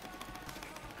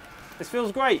 This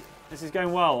feels great. This is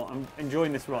going well. I'm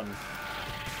enjoying this run.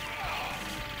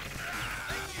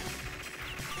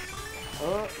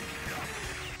 Oh,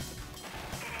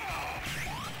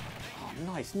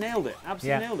 nice. Nailed it.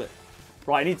 Absolutely nailed it.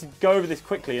 Right, I need to go over this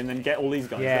quickly and then get all these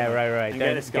guys. Yeah, right. And Don't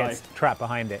get this guy. get trapped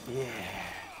behind it. Yeah.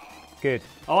 Good.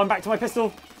 Oh, I'm back to my pistol.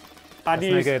 Bad That's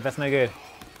news. no good. That's no good.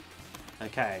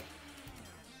 Okay.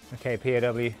 Okay,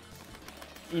 POW.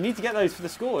 You need to get those for the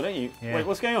score, don't you? Yeah. Wait,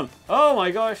 what's going on? Oh my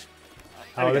gosh.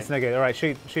 There Oh, we that's go. no good. All right,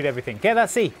 shoot everything. Get that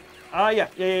C.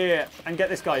 Yeah. And get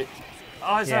this guy.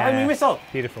 Oh, it's a Yeah. homing missile.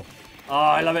 Beautiful. Oh,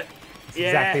 I love it. That's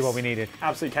exactly what we needed.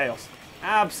 Absolute chaos.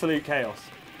 Absolute chaos.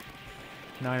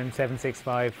 9, 7, 6,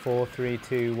 5, 4, 3,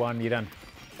 2, 1. You're done.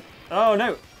 Oh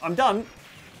no, I'm done.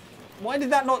 Why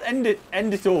did that not end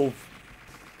it all?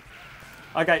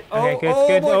 Okay. Oh, Okay, good, oh,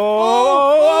 good. boy.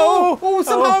 Oh,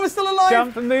 somehow I'm still alive.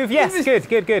 Jump and move. Yes, good.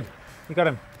 You got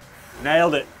him.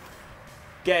 Nailed it.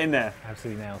 Get in there.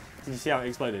 Absolutely nailed. Did you see how it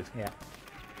exploded? Yeah.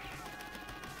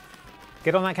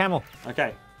 Get on that camel.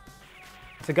 Okay.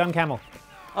 It's a gun camel.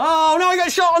 Oh no, I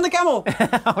got shot on the camel.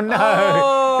 Oh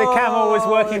no! The camel was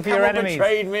working for your enemies.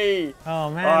 Betrayed me. Oh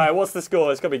man! All right, what's the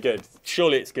score? It's got to be good.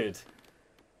 Surely it's good.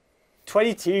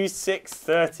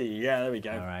 22-6-30. Yeah, there we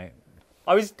go. All right.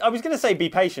 I was going to say be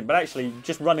patient, but actually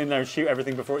just run in there and shoot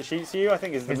everything before it shoots you. I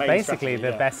think is the It's main basically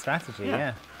strategy, the best strategy.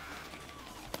 Yeah.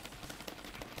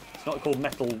 It's not called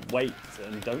metal wait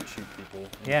and don't shoot people.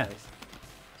 Yeah. It's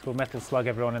called metal slug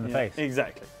everyone in the face.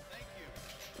 Exactly.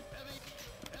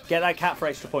 Get that cat for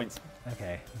extra points.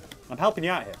 Okay. I'm helping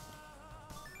you out here.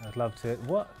 I'd love to.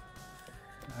 What?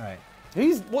 All right.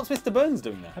 What's Mr. Burns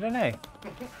doing there? I don't know.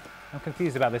 I'm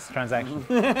confused about this transaction.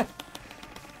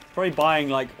 Probably buying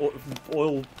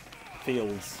oil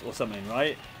fields or something,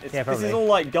 right? Yeah, probably. This is all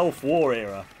like Gulf War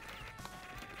era.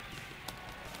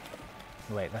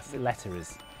 Wait, that's the letter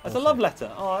is. That's a love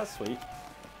letter. Oh, that's sweet.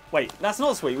 Wait, that's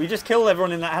not sweet. We just killed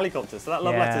everyone in that helicopter, so that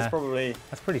love letter is probably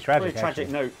That's pretty tragic. a tragic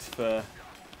actually. note for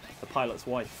the pilot's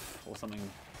wife or something.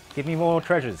 Give me more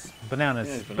treasures. Bananas.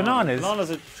 Yeah, Bananas.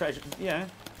 Bananas are treasure. Yeah.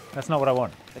 That's not what I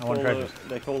want. I want treasures.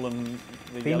 They call them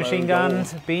the Be yellow machine gold.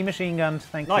 gunned. Be machine gunned.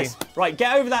 Thank Nice. you. Right,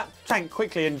 get over that tank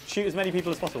quickly and shoot as many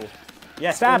people as possible.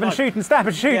 Yes. Stab well and done. shoot and stab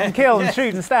and shoot Yeah, and kill yeah. and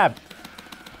shoot and stab.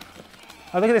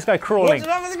 Oh, look at this guy crawling. What's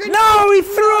wrong with the good- No, he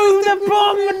threw the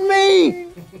bomb at me.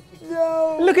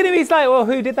 No. Look at him. He's like, well,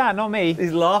 who did that? Not me.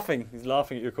 He's laughing. He's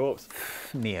laughing at your corpse.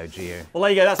 Neo Geo. Well,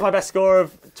 there you go. That's my best score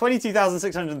of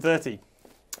 22,630.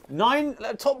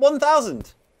 Top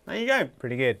 1,000. There you go.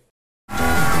 Pretty good.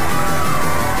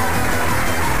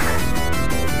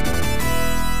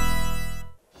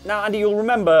 Now, Andy, you'll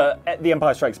remember The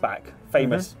Empire Strikes Back,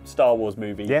 famous Star Wars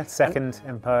movie. Yeah, second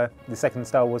Empire, the second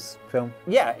Star Wars film.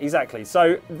 Yeah, exactly.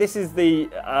 So this is the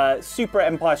Super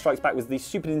Empire Strikes Back was the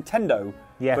Super Nintendo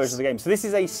version of the game. So this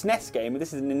is a SNES game.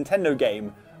 This is a Nintendo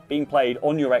game being played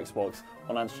on your Xbox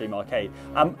on Antstream Arcade.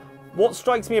 What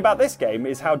strikes me about this game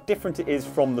is how different it is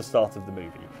from the start of the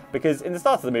movie. Because in the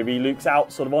start of the movie, Luke's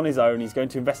out sort of on his own. He's going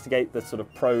to investigate the sort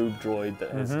of probe droid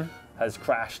that has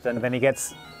crashed. And And then he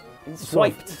gets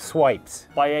swiped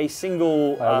by a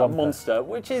single Wampa. monster,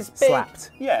 which is big.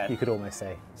 slapped. Yeah, You could almost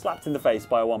say. slapped in the face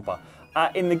by a Wampa.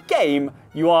 In the game,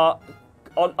 you are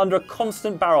under a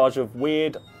constant barrage of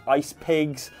weird ice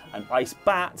pigs and ice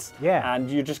bats. Yeah. And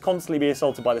you just constantly be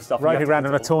assaulted by this stuff. and you Riding have to around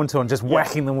on a control- tauntaun, just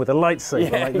whacking them with a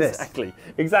lightsaber like this.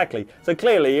 Exactly. So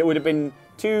clearly, it would have been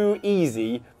too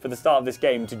easy for the start of this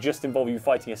game to just involve you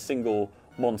fighting a single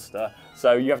monster.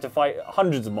 So you have to fight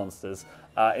hundreds of monsters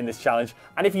in this challenge.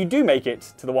 And if you do make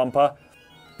it to the Wampa,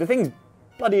 the thing's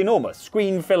bloody enormous.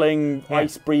 Screen-filling,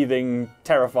 ice-breathing,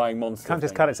 terrifying monster. Can't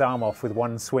just cut its arm off with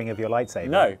one swing of your lightsaber.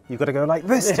 No. You've got to go like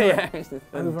this to it,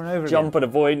 over and over Jump again.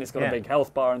 and avoid, and it's got a big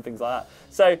health bar and things like that.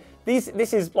 So this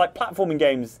is like platforming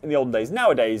games in the olden days.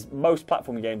 Nowadays, most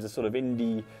platforming games are sort of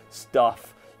indie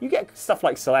stuff. You get stuff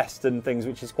like Celeste and things,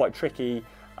 which is quite tricky.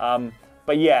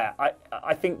 But yeah,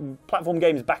 I think platform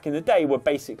games back in the day were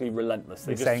basically relentless.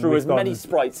 They just threw as many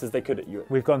sprites as they could at you.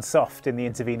 We've gone soft in the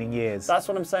intervening years. That's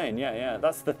what I'm saying. Yeah.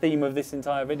 That's the theme of this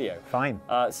entire video. Fine.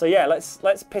 So yeah,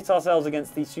 let's pit ourselves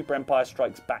against the Super Empire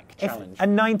Strikes Back challenge. If a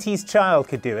 90s child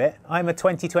could do it, I'm a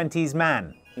 2020s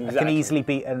man. Exactly. I can easily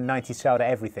beat a 90s child at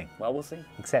everything. Well, we'll see.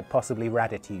 Except possibly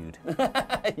Raditude.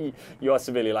 You are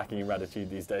severely lacking in Raditude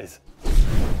these days.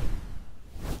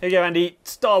 Here you go, Andy.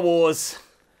 Star Wars,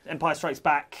 Empire Strikes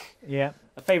Back. Yeah.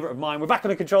 A favourite of mine. We're back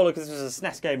on a controller because this was a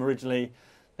SNES game originally.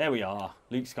 There we are.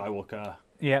 Luke Skywalker.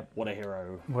 Yep. What a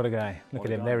hero. What a guy. Look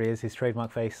at him. There he is, his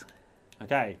trademark face.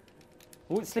 Okay.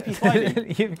 Oh, it's slippy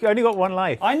slidey. You've only got one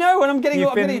life. I know, and I'm getting...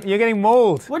 You're getting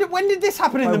mauled. When did this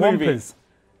happen in the movie? Wampers.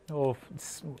 Or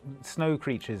snow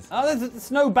creatures. Oh, there's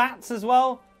snow bats as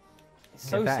well. It's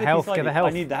so that slippy health, slidey. get the health.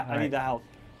 I need that. All I need that health.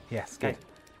 Yes, good.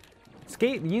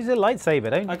 Use a lightsaber.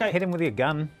 Don't hit him with your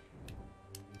gun.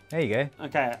 There you go.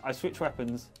 Okay, I switch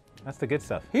weapons. That's the good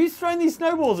stuff. Who's throwing these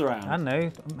snowballs around? I don't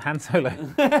know. Han Solo.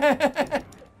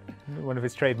 One of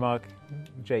his trademark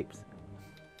japes.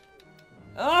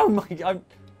 Oh my god.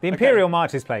 The Imperial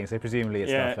March is playing, so presumably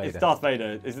it's Darth Vader. It's Darth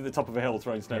Vader. Is at the top of a hill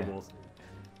throwing snowballs. Yeah.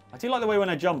 I do like the way when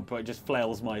I jump, it just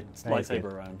flails my lightsaber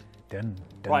around.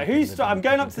 Right, I'm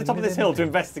going up to the top of this hill to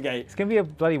investigate. It's going to be a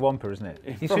bloody Wampa, isn't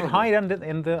it? You should hide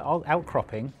in the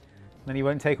outcropping, then you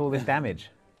won't take all this damage.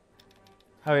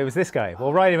 Oh, it was this guy.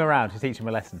 We'll ride him around to teach him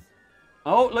a lesson.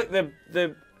 Oh, look,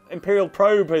 the Imperial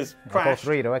probe has crashed.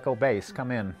 Echo 3 to Echo Base,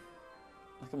 come in.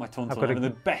 Look at my Tauntaun, I'm having the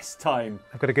best time.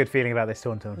 I've got a good feeling about this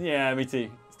Tauntaun. Yeah, me too.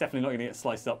 It's definitely not going to get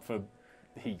sliced up for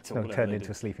heat or whatever. Turned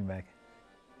into a sleeping bag.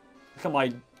 Look at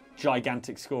my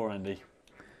gigantic score, Andy.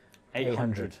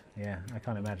 800. Yeah, I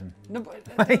can't imagine. No,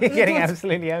 but, you're getting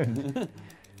absolutely owned.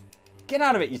 Get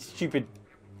out of it, you stupid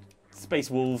space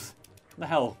wolves. What the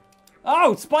hell?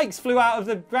 Oh, spikes flew out of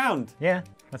the ground. Yeah,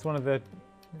 that's one of the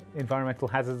environmental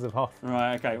hazards of Hoth.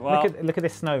 Right, okay. Well, look at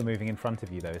this snow moving in front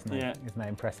of you, though, isn't it? Yeah. Isn't that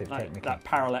impressive technically? That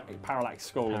parallax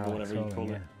scrolling or whatever you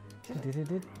call it.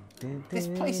 This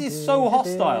place is is so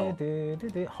hostile.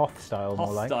 Hoth style,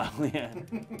 more like. Hostile, yeah.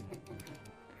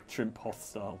 Shrimp Hoth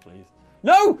style, please.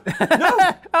 No!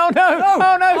 No! Oh no! No!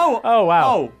 Oh no! Oh wow!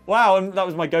 Oh wow! And that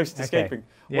was my ghost escaping.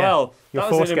 Yeah. Well, your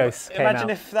force ghost came imagine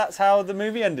out. if that's how the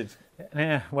movie ended.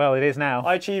 Yeah. Well, it is now.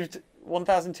 I achieved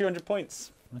 1,200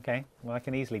 points. Okay. Well, I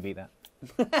can easily beat that.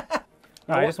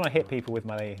 I just want to hit people with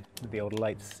the old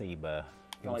lightsaber,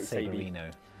 the old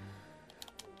saberino.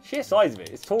 Sheer size of it,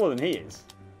 it's taller than he is.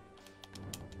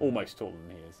 Almost taller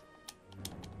than he is.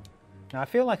 Now I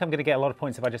feel like I'm going to get a lot of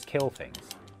points if I just kill things.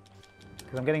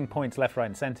 Because I'm getting points left, right,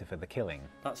 and centre for the killing.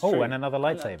 That's true. Oh, and another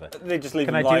lightsaber. They just leave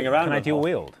them lying around. Can I dual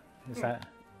wield? Is that?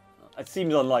 It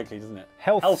seems unlikely, doesn't it?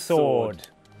 Health sword.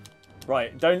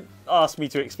 Right, don't ask me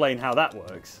to explain how that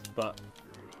works, but...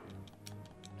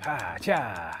 Ha,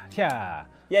 cha, cha.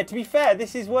 Yeah, to be fair,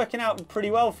 this is working out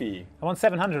pretty well for you. I'm on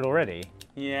 700 already.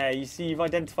 Yeah, you see, you've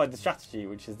identified the strategy,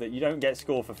 which is that you don't get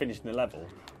score for finishing the level.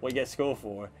 What you get score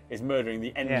for is murdering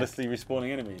the endlessly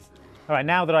respawning enemies. All right,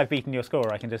 now that I've beaten your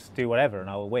score, I can just do whatever and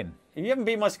I will win. You haven't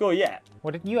beaten my score yet.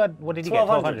 What did you get?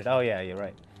 1200. Oh yeah, you're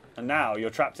right. And now you're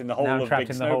trapped in the hole of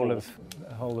big snowballs.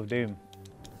 The hole of doom.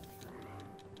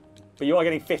 But you are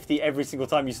getting 50 every single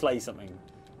time you slay something.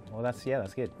 Well, that's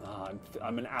good. Oh,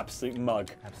 I'm an absolute mug.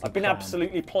 I've been clown.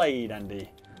 absolutely played, Andy.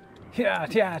 Yeah,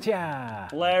 yeah, yeah.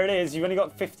 Well, there it is. You've only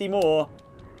got 50 more.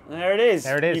 There it is.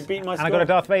 There it is. You've beaten my score. And I got a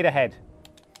Darth Vader head.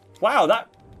 Wow, that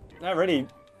really...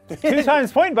 2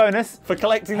 times point bonus. For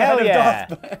collecting the Hell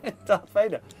head of Darth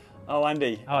Vader. Oh,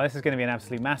 Andy. Oh, this is going to be an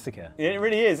absolute massacre. It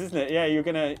really is, isn't it? Yeah, you're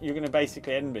gonna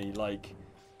basically end me like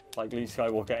Luke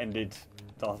Skywalker ended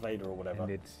Darth Vader or whatever.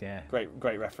 Yeah.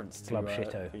 Great reference to Glub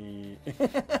Shitto.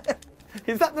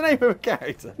 Is that the name of a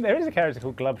character? There is a character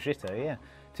called Glub Shitto, yeah.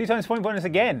 2 times point bonus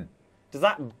again. Does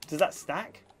that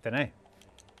stack? Don't know.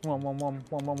 One.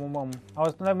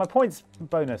 No, my points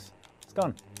bonus. It's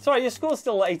gone. Sorry, your score's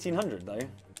still 1800 though.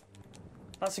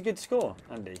 That's a good score,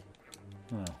 Andy.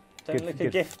 Oh, Don't lick a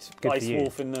gift Ice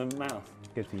Wolf in the mouth.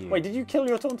 Good for you. Wait, did you kill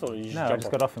your Tauntaun or did you just No, I just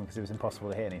got off him because it was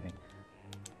impossible to hit anything.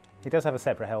 He does have a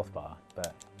separate health bar,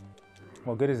 but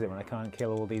what good is it when I can't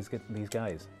kill all these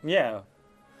guys? Yeah.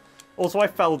 Also, I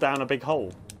fell down a big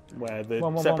hole where the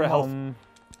separate health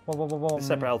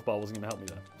bar wasn't going to help me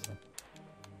there. So.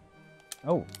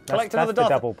 Oh, Collect that's another the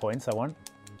double points I want.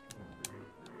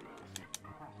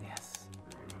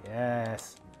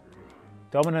 Yes.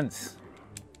 Dominance.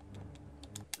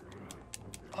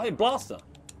 Oh, blaster.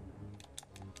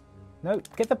 No,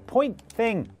 get the point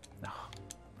thing. Oh.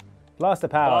 Blaster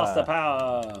power. Blaster power.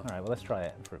 All right, well, let's try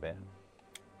it for a bit.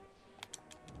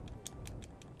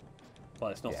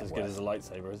 Well, it's not Yeah, as good worse. as a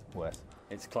lightsaber, is it? Worse.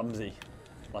 It's clumsy,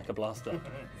 like a blaster.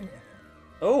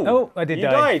 Oh, Oh, I did die. You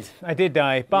died. I did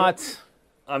die, but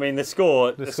I mean, the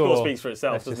score speaks for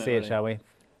itself, let's doesn't just see it, shall we?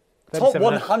 Top 37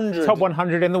 100. Top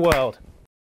 100 in the world.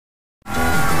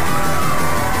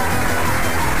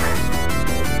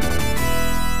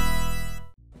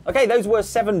 Okay, those were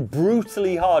 7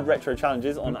 brutally hard retro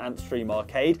challenges on Antstream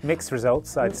Arcade. Mixed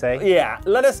results, I'd say. Yeah,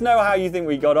 let us know how you think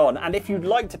we got on, and if you'd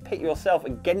like to pit yourself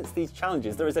against these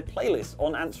challenges, there is a playlist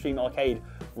on Antstream Arcade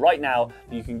right now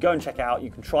that you can go and check out. You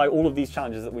can try all of these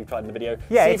challenges that we've tried in the video.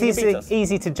 Yeah, See it's if you can beat us.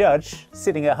 easy to judge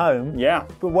sitting at home. Yeah.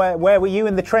 But where were you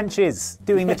in the trenches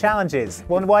doing the challenges?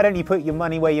 Well, why don't you put your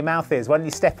money where your mouth is? Why don't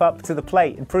you step up to the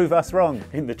plate and prove us wrong?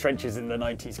 In the trenches in the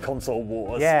 90s console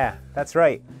wars. Yeah, that's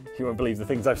right. You won't believe the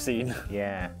things I've seen.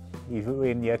 Yeah. You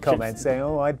in your comments saying,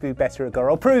 oh, I'd do better at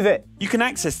Goro. Prove it! You can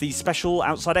access these special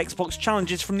Outside Xbox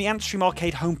challenges from the Antstream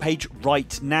Arcade homepage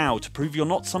right now to prove you're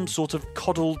not some sort of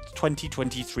coddled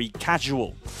 2023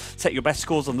 casual. Set your best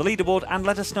scores on the leaderboard and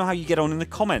let us know how you get on in the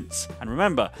comments. And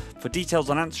remember, for details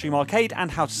on Antstream Arcade and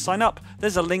how to sign up,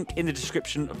 there's a link in the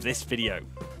description of this video.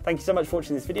 Thank you so much for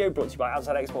watching this video, brought to you by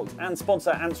Outside Xbox and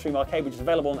sponsor Antstream Arcade, which is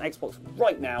available on Xbox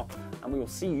right now, and we will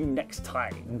see you next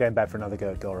time. I'm going back for another go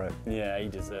at Goro. Yeah, he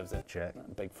deserves it. Jerk.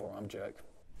 Big forearm jerk.